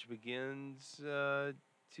Hodge begins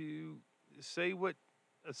to say what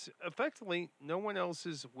effectively no one else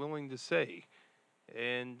is willing to say.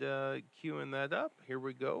 And queuing that up, here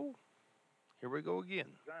we go. Here we go again.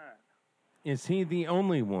 Is he the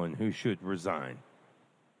only one who should resign?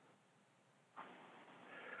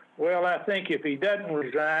 Well, I think if he doesn't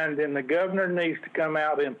resign, then the governor needs to come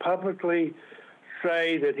out and publicly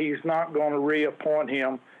say that he's not going to reappoint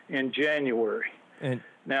him in January. And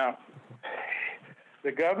Now,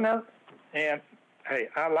 the governor, and hey,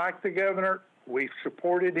 I like the governor. We've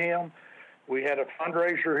supported him. We had a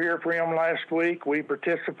fundraiser here for him last week. We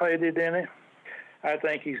participated in it. I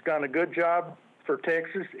think he's done a good job for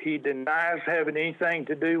Texas. He denies having anything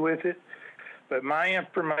to do with it. But my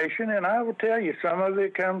information, and I will tell you, some of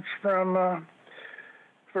it comes from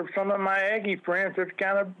some of my Aggie friends that's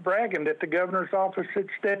kind of bragging that the governor's office had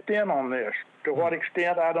stepped in on this. To what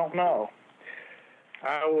extent, I don't know.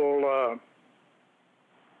 I'm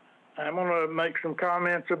going to make some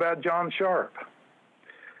comments about John Sharp.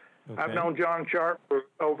 Okay. I've known John Sharp for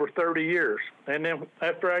over 30 years. And then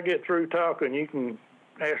after I get through talking, you can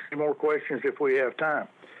ask me more questions if we have time.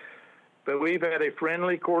 But we've had a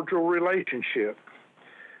friendly, cordial relationship.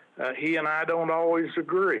 He and I don't always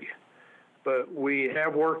agree, but we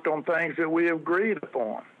have worked on things that we have agreed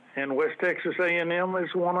upon, and West Texas A&M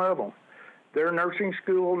is one of them. Their nursing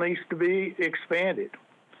school needs to be expanded.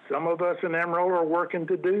 Some of us in Amarillo are working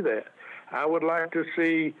to do that. I would like to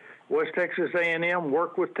see West Texas A&M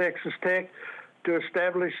work with Texas Tech to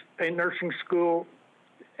establish a nursing school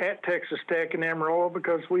at Texas Tech in Amarillo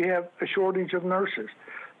because we have a shortage of nurses.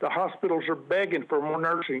 The hospitals are begging for more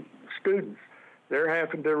nursing students. They're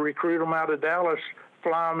having to recruit them out of Dallas,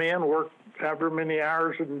 fly them in, work however many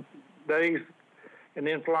hours and days, and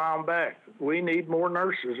then fly them back. We need more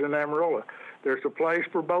nurses in Amarillo. There's a place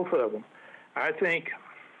for both of them. I think,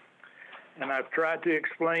 and I've tried to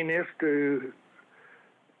explain this to,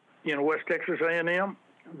 West Texas A&M,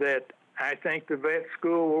 that I think the vet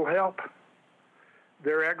school will help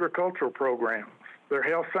their agricultural programs, their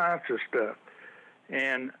health sciences stuff.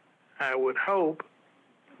 And I would hope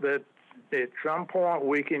that at some point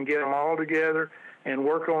we can get them all together and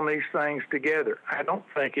work on these things together. I don't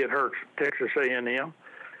think it hurts Texas A&M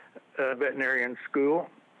veterinarian school,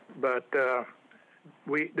 but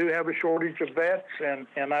we do have a shortage of vets,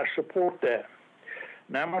 and I support that.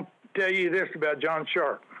 Now, I'm going to tell you this about John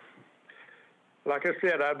Sharp. Like I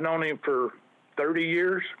said, I've known him for 30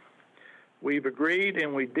 years. We've agreed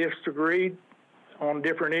and we disagreed on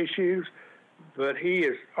different issues, but he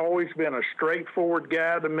has always been a straightforward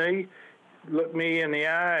guy to me. Look me in the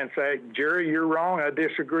eye and say, Jerry, you're wrong. I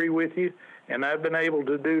disagree with you. And I've been able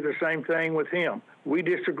to do the same thing with him. We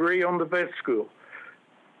disagree on the vet school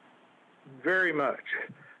very much.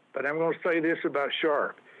 But I'm going to say this about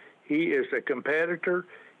Sharp. He is a competitor.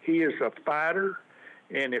 He is a fighter.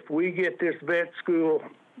 And if we get this vet school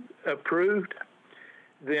approved,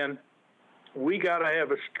 then we got to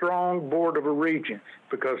have a strong board of regents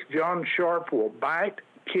because John Sharp will bite,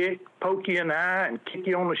 kick, poke you in the eye, and kick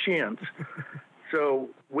you on the shins. So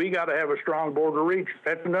we got to have a strong board of regents.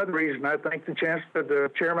 That's another reason I think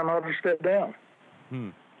the chairman ought to step down.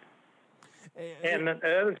 And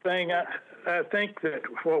the other thing, I think that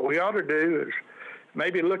what we ought to do is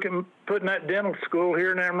maybe look at putting that dental school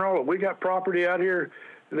here in Amarillo. We got property out here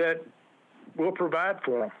that will provide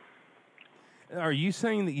for them. Are you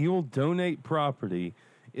saying that you'll donate property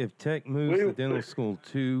if Tech moves the dental school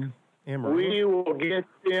to Amarillo? We will get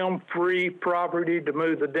them free property to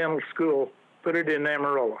move the dental school, put it in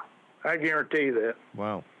Amarillo. I guarantee that.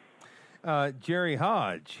 Wow. Jerry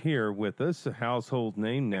Hodge here with us, a household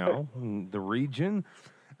name now in the region.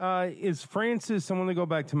 Is Francis, I want to go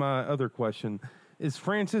back to my other question. Is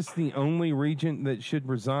Francis the only regent that should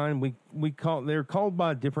resign? They're called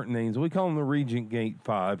by different names. We call them the Regent Gate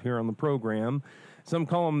 5 here on the program. Some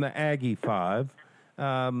call them the Aggie 5.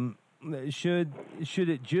 Should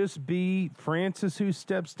it just be Francis who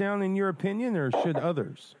steps down, in your opinion, or should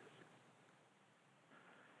others?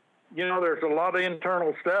 There's a lot of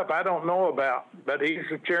internal stuff I don't know about, but he's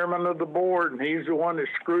the chairman of the board, and he's the one that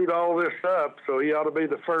screwed all this up, so he ought to be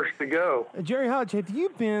the first to go. Jerry Hodge, have you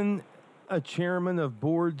been a chairman of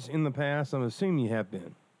boards in the past? I'm assuming you have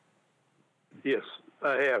been. Yes,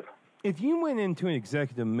 I have. If you went into an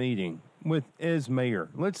executive meeting as mayor,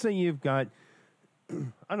 let's say you've got,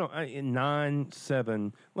 9,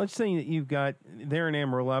 7, let's say that you've got there in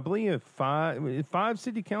Amarillo, I believe you have five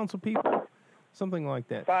city council people, something like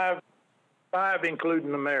that. Five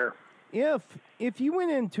including the mayor. If you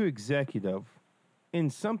went into executive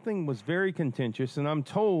and something was very contentious, and I'm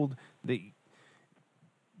told that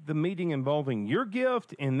the meeting involving your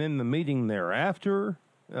gift and then the meeting thereafter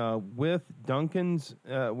with Duncan's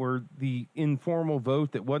where the informal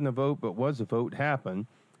vote that wasn't a vote but was a vote happened,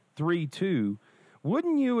 3-2,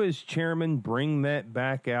 wouldn't you as chairman bring that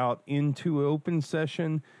back out into open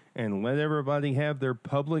session and let everybody have their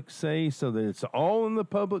public say so that it's all in the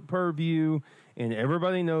public purview and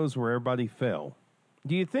everybody knows where everybody fell?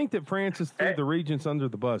 Do you think that Francis threw the regents under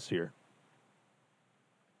the bus here?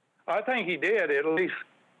 I think he did, at least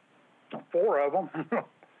 4 of them.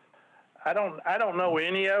 I don't know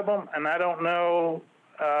any of them, and I don't know.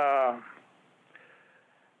 I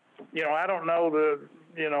don't know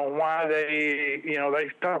why they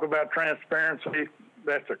talk about transparency.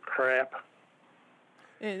 That's a crap.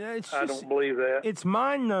 I don't believe that. It's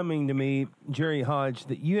mind-numbing to me, Jerry Hodge,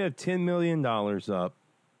 that you have $10 million up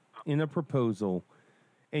in a proposal,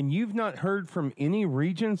 and you've not heard from any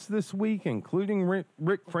regents this week, including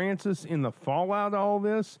Rick Francis, in the fallout of all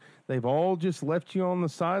this. They've all just left you on the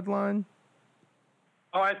sideline?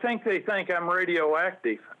 Oh, I think they think I'm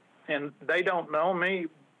radioactive, and they don't know me,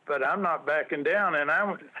 but I'm not backing down. And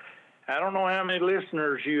I don't know how many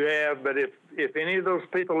listeners you have, but if any of those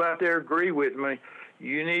people out there agree with me,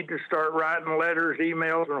 you need to start writing letters,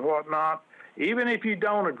 emails, and whatnot. Even if you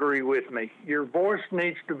don't agree with me, your voice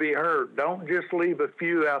needs to be heard. Don't just leave a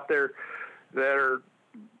few out there that are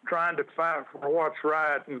trying to fight for what's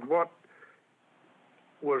right, and what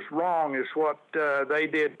was wrong is what they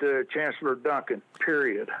did to Chancellor Duncan,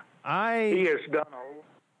 period. He has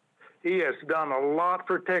done a lot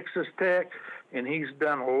for Texas Tech, and he's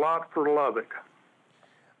done a lot for Lubbock.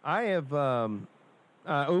 I have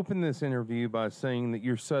opened this interview by saying that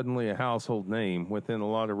you're suddenly a household name within a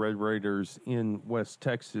lot of Red Raiders in West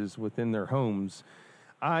Texas within their homes.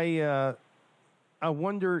 I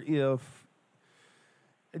wonder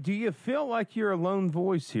do you feel like you're a lone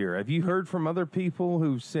voice here? Have you heard from other people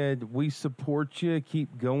who said, we support you,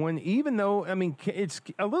 keep going? Even though, it's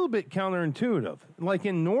a little bit counterintuitive. Like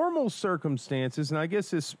in normal circumstances, and I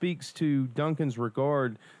guess this speaks to Duncan's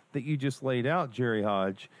regard that you just laid out, Jerry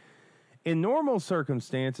Hodge. In normal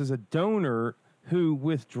circumstances, a donor who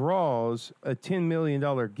withdraws a $10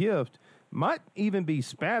 million gift might even be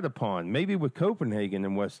spat upon, maybe with Copenhagen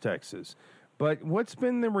in West Texas. But what's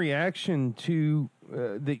been the reaction to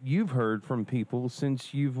that you've heard from people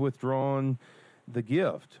since you've withdrawn the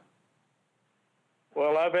gift?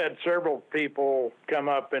 Well, I've had several people come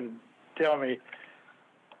up and tell me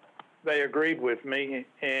they agreed with me,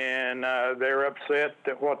 and they're upset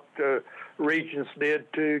at what Regents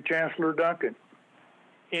did to Chancellor Duncan.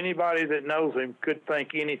 Anybody that knows him could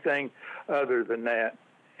think anything other than that.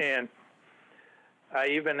 And I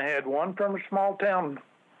even had one from a small town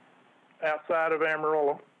outside of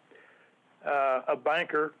Amarillo, a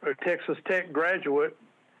banker, a Texas Tech graduate,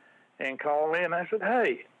 and called in. I said,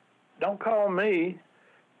 hey, don't call me.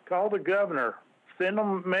 Call the governor. Send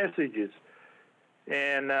them messages.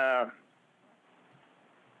 And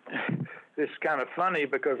it's kind of funny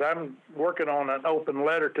because I'm working on an open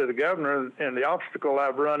letter to the governor, and the obstacle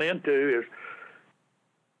I've run into is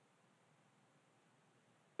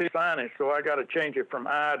sign it, so I got to change it from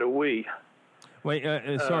I to we. Wait,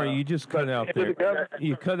 sorry, you just cut out there.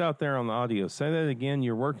 You cut out there on the audio. Say that again.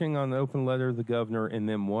 You're working on the open letter to the governor, and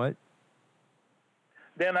then what?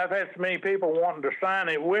 Then I've had so many people wanting to sign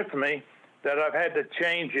it with me that I've had to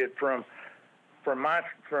change it from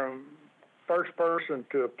first person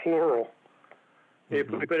to a plural. If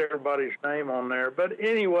we put everybody's name on there. But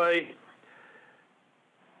anyway,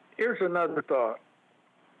 here's another thought.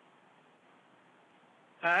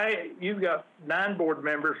 You've got 9 board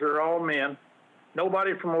members. They're all men.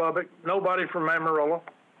 Nobody from Lubbock. Nobody from Amarillo.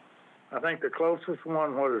 I think the closest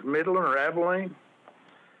one was Midland or Abilene.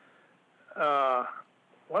 Why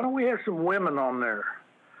don't we have some women on there?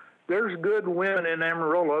 There's good women in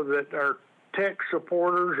Amarillo that are Tech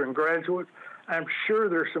supporters and graduates. I'm sure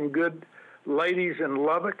there's some good ladies in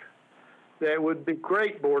Lubbock that would be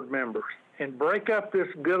great board members and break up this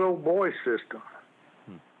good old boy system.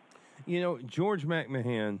 You know, George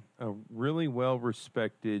McMahon, a really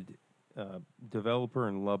well-respected developer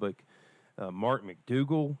in Lubbock, Mark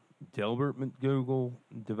McDougall, Delbert McDougall,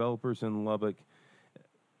 developers in Lubbock,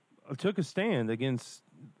 took a stand against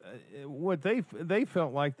what they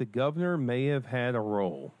felt like the governor may have had a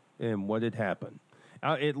role in what had happened.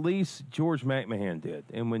 At least George McMahon did.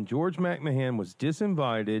 And when George McMahon was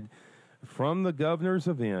disinvited from the governor's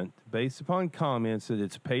event based upon comments that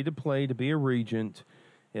it's pay to play to be a regent,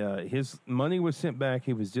 his money was sent back.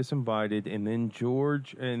 He was disinvited. And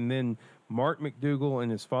then Mark McDougall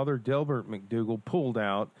and his father, Delbert McDougall, pulled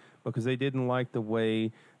out because they didn't like the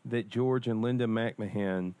way that George and Linda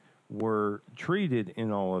McMahon were treated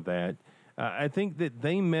in all of that. I think that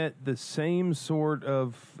they met the same sort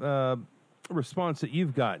of response that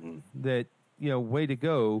you've gotten, that, way to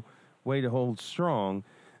go, way to hold strong.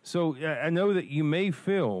 So I know that you may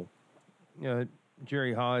feel,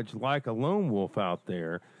 Jerry Hodge, like a lone wolf out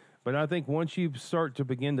there, but I think once you start to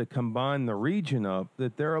begin to combine the region up,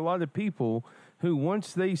 that there are a lot of people who,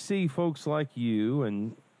 once they see folks like you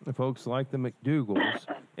and folks like the McDougalls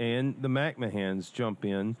and the McMahons jump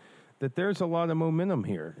in, that there's a lot of momentum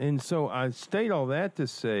here. And so I state all that to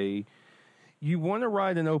say, you want to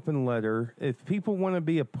write an open letter. If people want to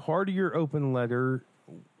be a part of your open letter,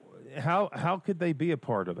 how could they be a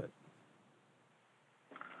part of it?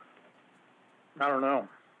 I don't know.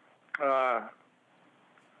 I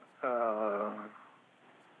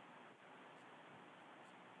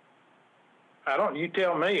don't. You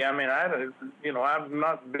tell me. I mean, I'm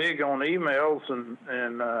not big on emails, and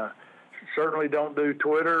certainly don't do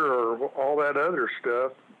Twitter or all that other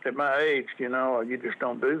stuff. At my age, you just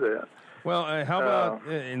don't do that. Well, how about?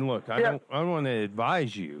 And look, I don't want to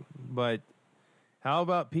advise you, but how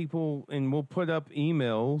about people? And we'll put up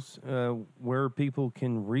emails where people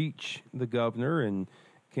can reach the governor and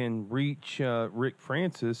can reach Rick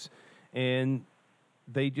Francis, and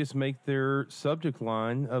they just make their subject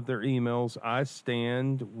line of their emails, "I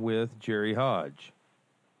stand with Jerry Hodge."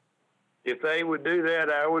 If they would do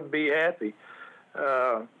that, I would be happy.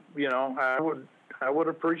 I would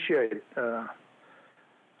appreciate it.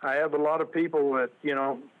 I have a lot of people that,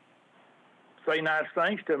 say nice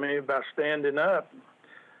things to me about standing up.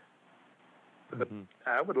 But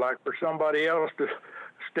I would like for somebody else to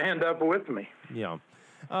stand up with me. Yeah.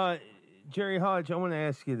 Jerry Hodge, I want to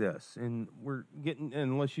ask you this, and we're getting,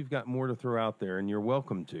 unless you've got more to throw out there, and you're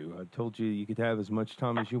welcome to. I told you could have as much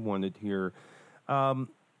time as you wanted here. Do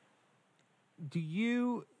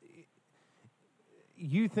you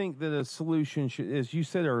think that a solution should, as you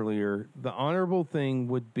said earlier, the honorable thing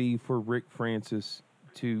would be for Rick Francis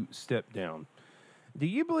to step down? Do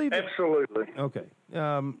you believe Absolutely. Okay.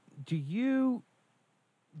 Do you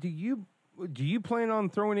plan on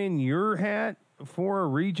throwing in your hat for a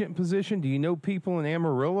regent position? Do you know people in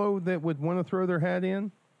Amarillo that would want to throw their hat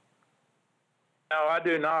in? No, I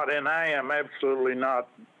do not, and I am absolutely not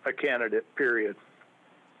a candidate, period.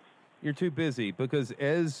 You're too busy, because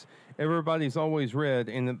as everybody's always read,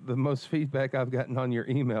 and the most feedback I've gotten on your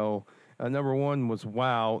email, number one was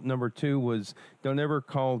wow. Number two was don't ever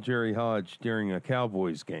call Jerry Hodge during a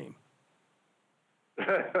Cowboys game.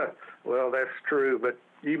 Well, that's true, but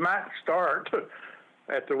you might start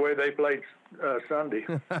at the way they played Sunday.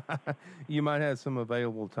 You might have some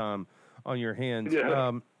available time on your hands.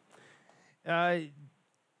 Yeah.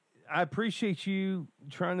 I appreciate you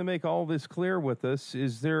trying to make all this clear with us.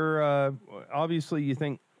 Is there, obviously you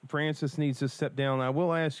think Francis needs to step down. I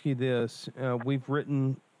will ask you this. We've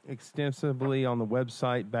written extensively on the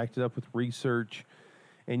website, backed it up with research,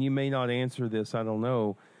 and you may not answer this, I don't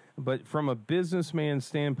know. But from a businessman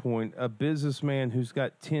standpoint, a businessman who's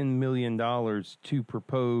got $10 million to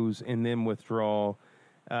propose and then withdraw,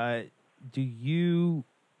 do you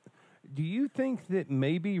think that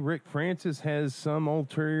maybe Rick Francis has some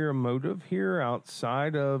ulterior motive here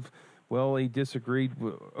outside of, well, he disagreed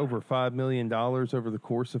over $5 million over the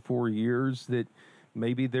course of 4 years, that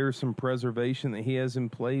maybe there's some preservation that he has in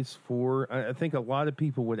place for? I think a lot of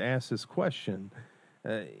people would ask this question.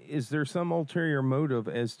 Is there some ulterior motive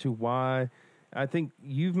as to why? I think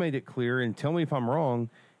you've made it clear, and tell me if I'm wrong,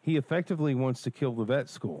 he effectively wants to kill the vet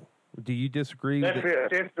school. Do you disagree? That's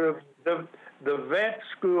it. The vet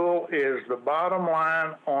school is the bottom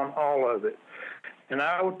line on all of it. And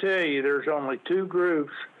I will tell you, there's only two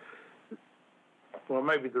groups, well,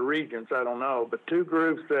 maybe the Regents, I don't know, but two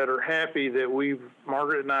groups that are happy that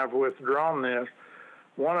Margaret and I have withdrawn this.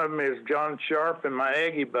 One of them is John Sharp and my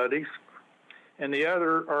Aggie buddies, and the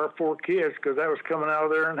other are 4 kids, because that was coming out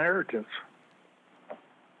of their inheritance.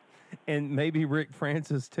 And maybe Rick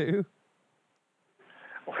Francis, too?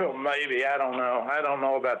 Well, maybe. I don't know. I don't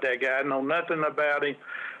know about that guy. I know nothing about him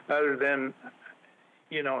other than,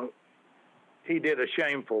 he did a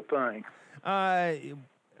shameful thing.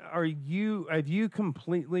 Have you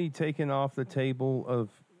completely taken off the table of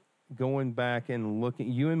going back and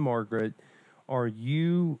looking, you and Margaret,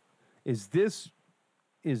 is this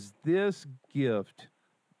gift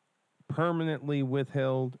permanently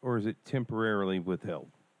withheld, or is it temporarily withheld?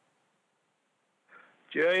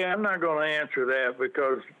 Jay, I'm not going to answer that,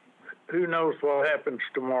 because who knows what happens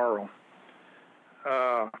tomorrow.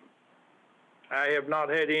 I have not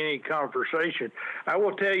had any conversation. I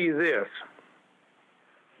will tell you this.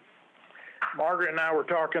 Margaret and I were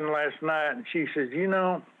talking last night, and she says,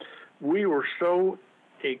 we were so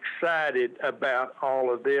excited about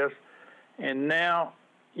all of this, and now,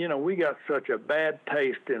 we got such a bad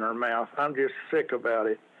taste in our mouth. I'm just sick about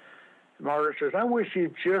it. Margaret says, I wish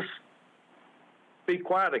you'd just be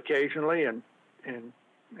quiet occasionally and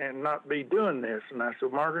not be doing this. And I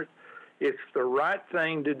said, Margaret, it's the right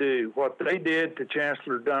thing to do. What they did to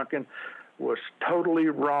Chancellor Duncan was totally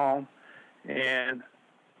wrong, and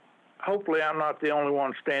hopefully I'm not the only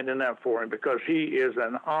one standing up for him, because he is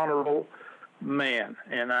an honorable, man,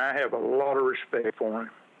 and I have a lot of respect for him.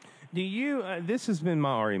 Do you? This has been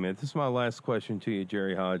my argument. This is my last question to you,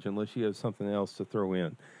 Jerry Hodge, unless you have something else to throw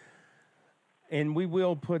in. And we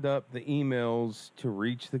will put up the emails to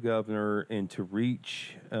reach the governor and to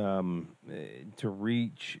reach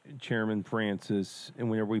Chairman Francis, and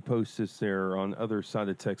whenever we post this there on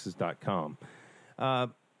othersideoftexas.com.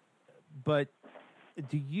 But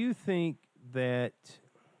do you think that?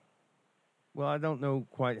 Well, I don't know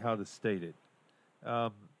quite how to state it.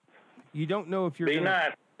 You don't know if you're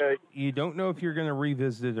you don't know if you're going to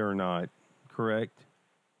revisit it or not, correct?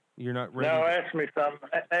 You're not ready. No, ask me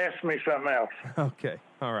something else. Okay,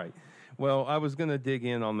 all right. Well, I was going to dig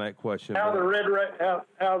in on that question. How the Red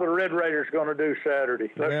Raiders going to do Saturday?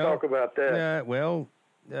 Let's talk about that.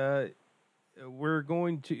 We're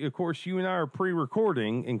going to, of course, you and I are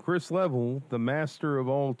pre-recording, and Chris Level, the master of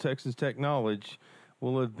all Texas Tech knowledge,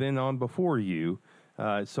 will have been on before you.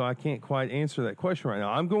 So I can't quite answer that question right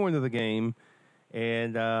now. I'm going to the game,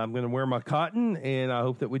 and I'm going to wear my cotton, and I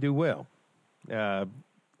hope that we do well.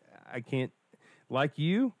 I can't, like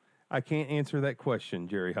you, I can't answer that question,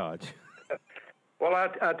 Jerry Hodge. Well, I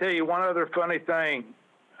tell you one other funny thing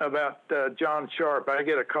about John Sharp. I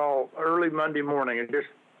get a call early Monday morning. I just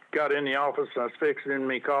got in the office, and I was fixing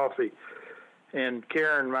me coffee, and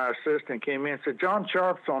Karen, my assistant, came in and said, John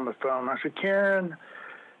Sharp's on the phone. I said, Karen,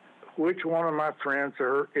 which one of my friends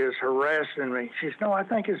is harassing me? She said, no, I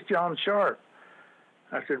think it's John Sharp.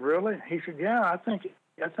 I said, really? He said, yeah, I think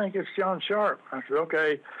it's John Sharp. I said,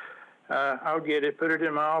 okay, I'll get it, put it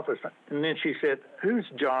in my office. And then she said, who's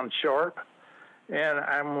John Sharp? And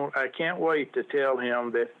I can't wait to tell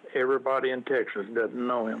him that everybody in Texas doesn't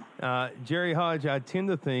know him. Jerry Hodge, I tend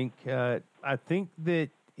to think, I think that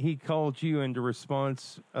he called you into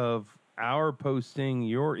response of our posting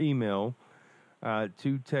your email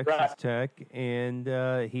to Texas Tech, and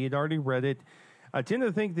he had already read it. I tend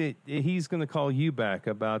to think that he's going to call you back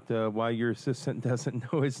about why your assistant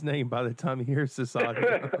doesn't know his name by the time he hears this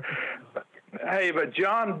audio. Hey, but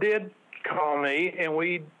John did call me, and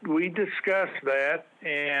we discussed that,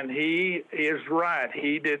 and he is right.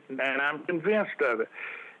 He didn't, and I'm convinced of it.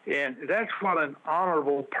 And that's what an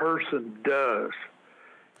honorable person does.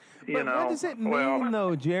 But what does it mean,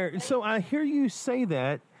 though, Jerry? So I hear you say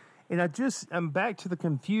that, and I'm back to the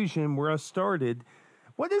confusion where I started.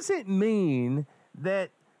 What does it mean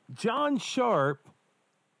that John Sharp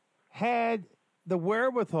had the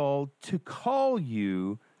wherewithal to call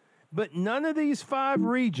you, but none of these 5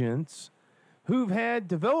 regents who've had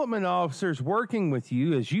development officers working with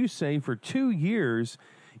you, as you say, for 2 years,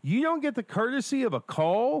 you don't get the courtesy of a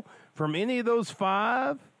call from any of those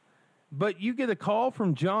 5, but you get a call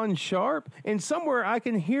from John Sharp? And somewhere I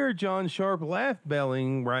can hear John Sharp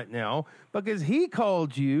laugh-belling right now because he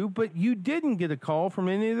called you, but you didn't get a call from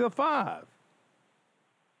any of the 5.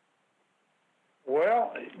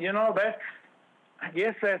 Well, I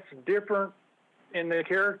guess that's different in the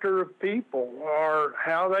character of people or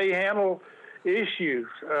how they handle issues.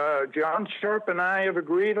 John Sharp and I have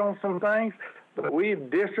agreed on some things, but we've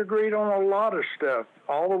disagreed on a lot of stuff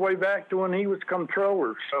all the way back to when he was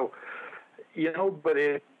comptroller. So, but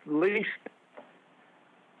at least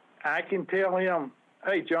I can tell him,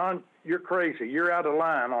 hey, John, you're crazy. You're out of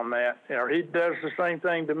line on that. Or he does the same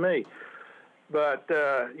thing to me. But,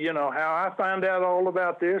 how I find out all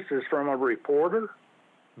about this is from a reporter.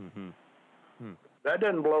 Mm-hmm. That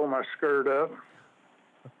doesn't blow my skirt up.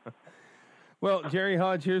 Well, Jerry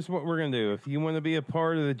Hodge, here's what we're going to do. If you want to be a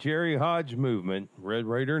part of the Jerry Hodge movement, Red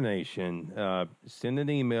Raider Nation, send an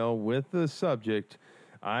email with the subject,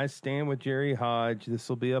 I stand with Jerry Hodge. This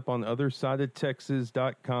will be up on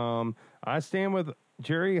othersideoftexas.com. I stand with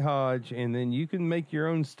Jerry Hodge, and then you can make your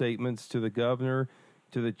own statements to the governor,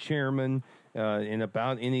 to the chairman, and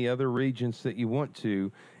about any other regents that you want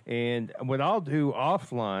to. And what I'll do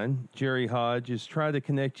offline, Jerry Hodge, is try to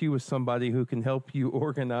connect you with somebody who can help you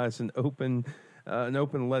organize an open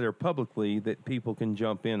letter publicly that people can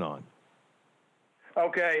jump in on.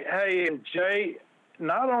 Okay. Hey, and Jay,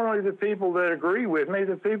 not only the people that agree with me,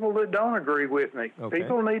 the people that don't agree with me. Okay.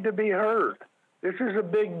 People need to be heard. This is a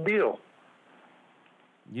big deal.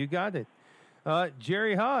 You got it.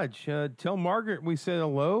 Jerry Hodge, tell Margaret we said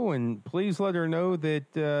hello, and please let her know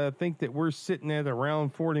that I think that we're sitting at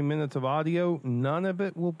around 40 minutes of audio. None of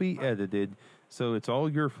it will be edited, so it's all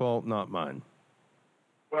your fault, not mine.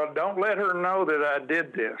 Well, don't let her know that I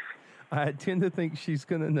did this. I tend to think she's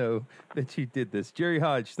going to know that she did this. Jerry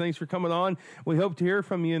Hodge, thanks for coming on. We hope to hear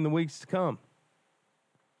from you in the weeks to come.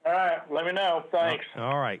 All right, let me know. Thanks.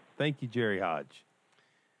 All right. Thank you, Jerry Hodge.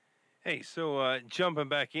 Hey, so jumping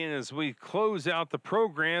back in as we close out the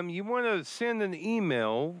program, you want to send an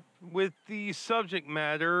email with the subject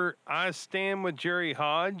matter, I stand with Jerry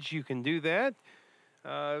Hodge. You can do that.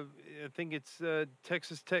 I think it's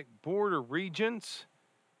Texas Tech Board of Regents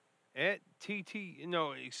at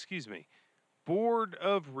Board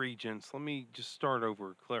of Regents. Let me just start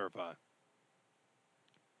over, clarify.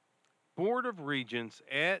 Board of Regents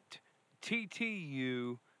at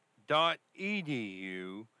ttu.edu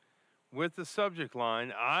with the subject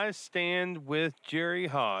line, I stand with Jerry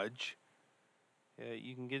Hodge.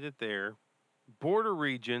 You can get it there. Board of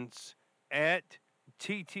Regents at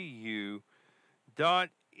ttu.edu.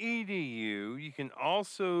 You can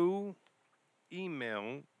also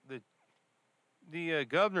email the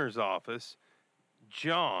governor's office,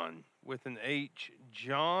 John with an H,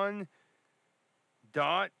 John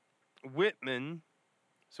Whitman.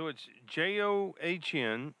 So it's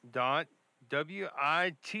JOHN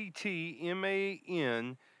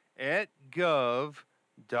WITTMAN at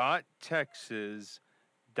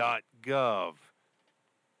gov.texas.gov.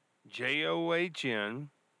 JOHN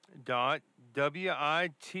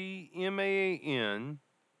WITTMAN,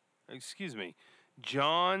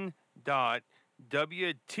 John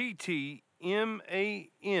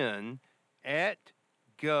WTTMAN at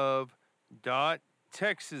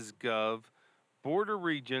gov.texas.gov. Board of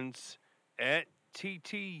Regents at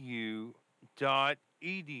ttu.edu,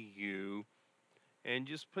 and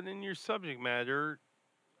just put in your subject matter,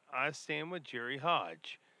 I stand with Jerry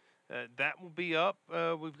Hodge. That will be up.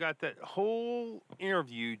 We've got that whole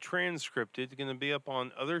interview transcripted. It's going to be up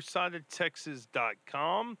on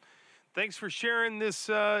othersideoftexas.com. Thanks for sharing this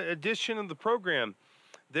edition of the program.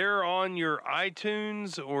 There on your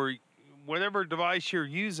iTunes or whatever device you're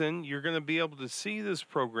using, you're going to be able to see this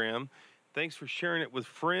program. Thanks for sharing it with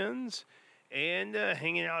friends and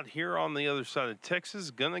hanging out here on the other side of Texas.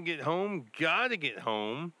 Gonna get home, gotta get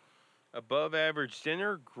home. Above average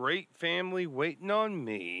dinner, great family waiting on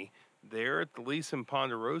me there at the Lease in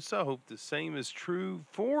Ponderosa. Hope the same is true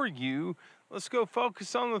for you. Let's go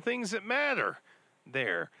focus on the things that matter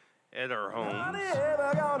there at our homes.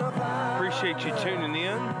 Appreciate you tuning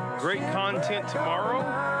in. Great content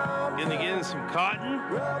tomorrow. Gonna get in some cotton.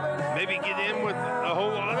 Maybe get in with a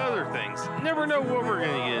whole lot of other things. Never know what we're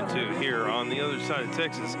gonna get into here on the other side of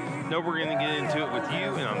Texas. Know we're gonna get into it with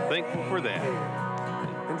you, and I'm thankful for that.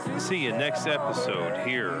 See you next episode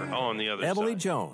here on the other side. Emily Jones.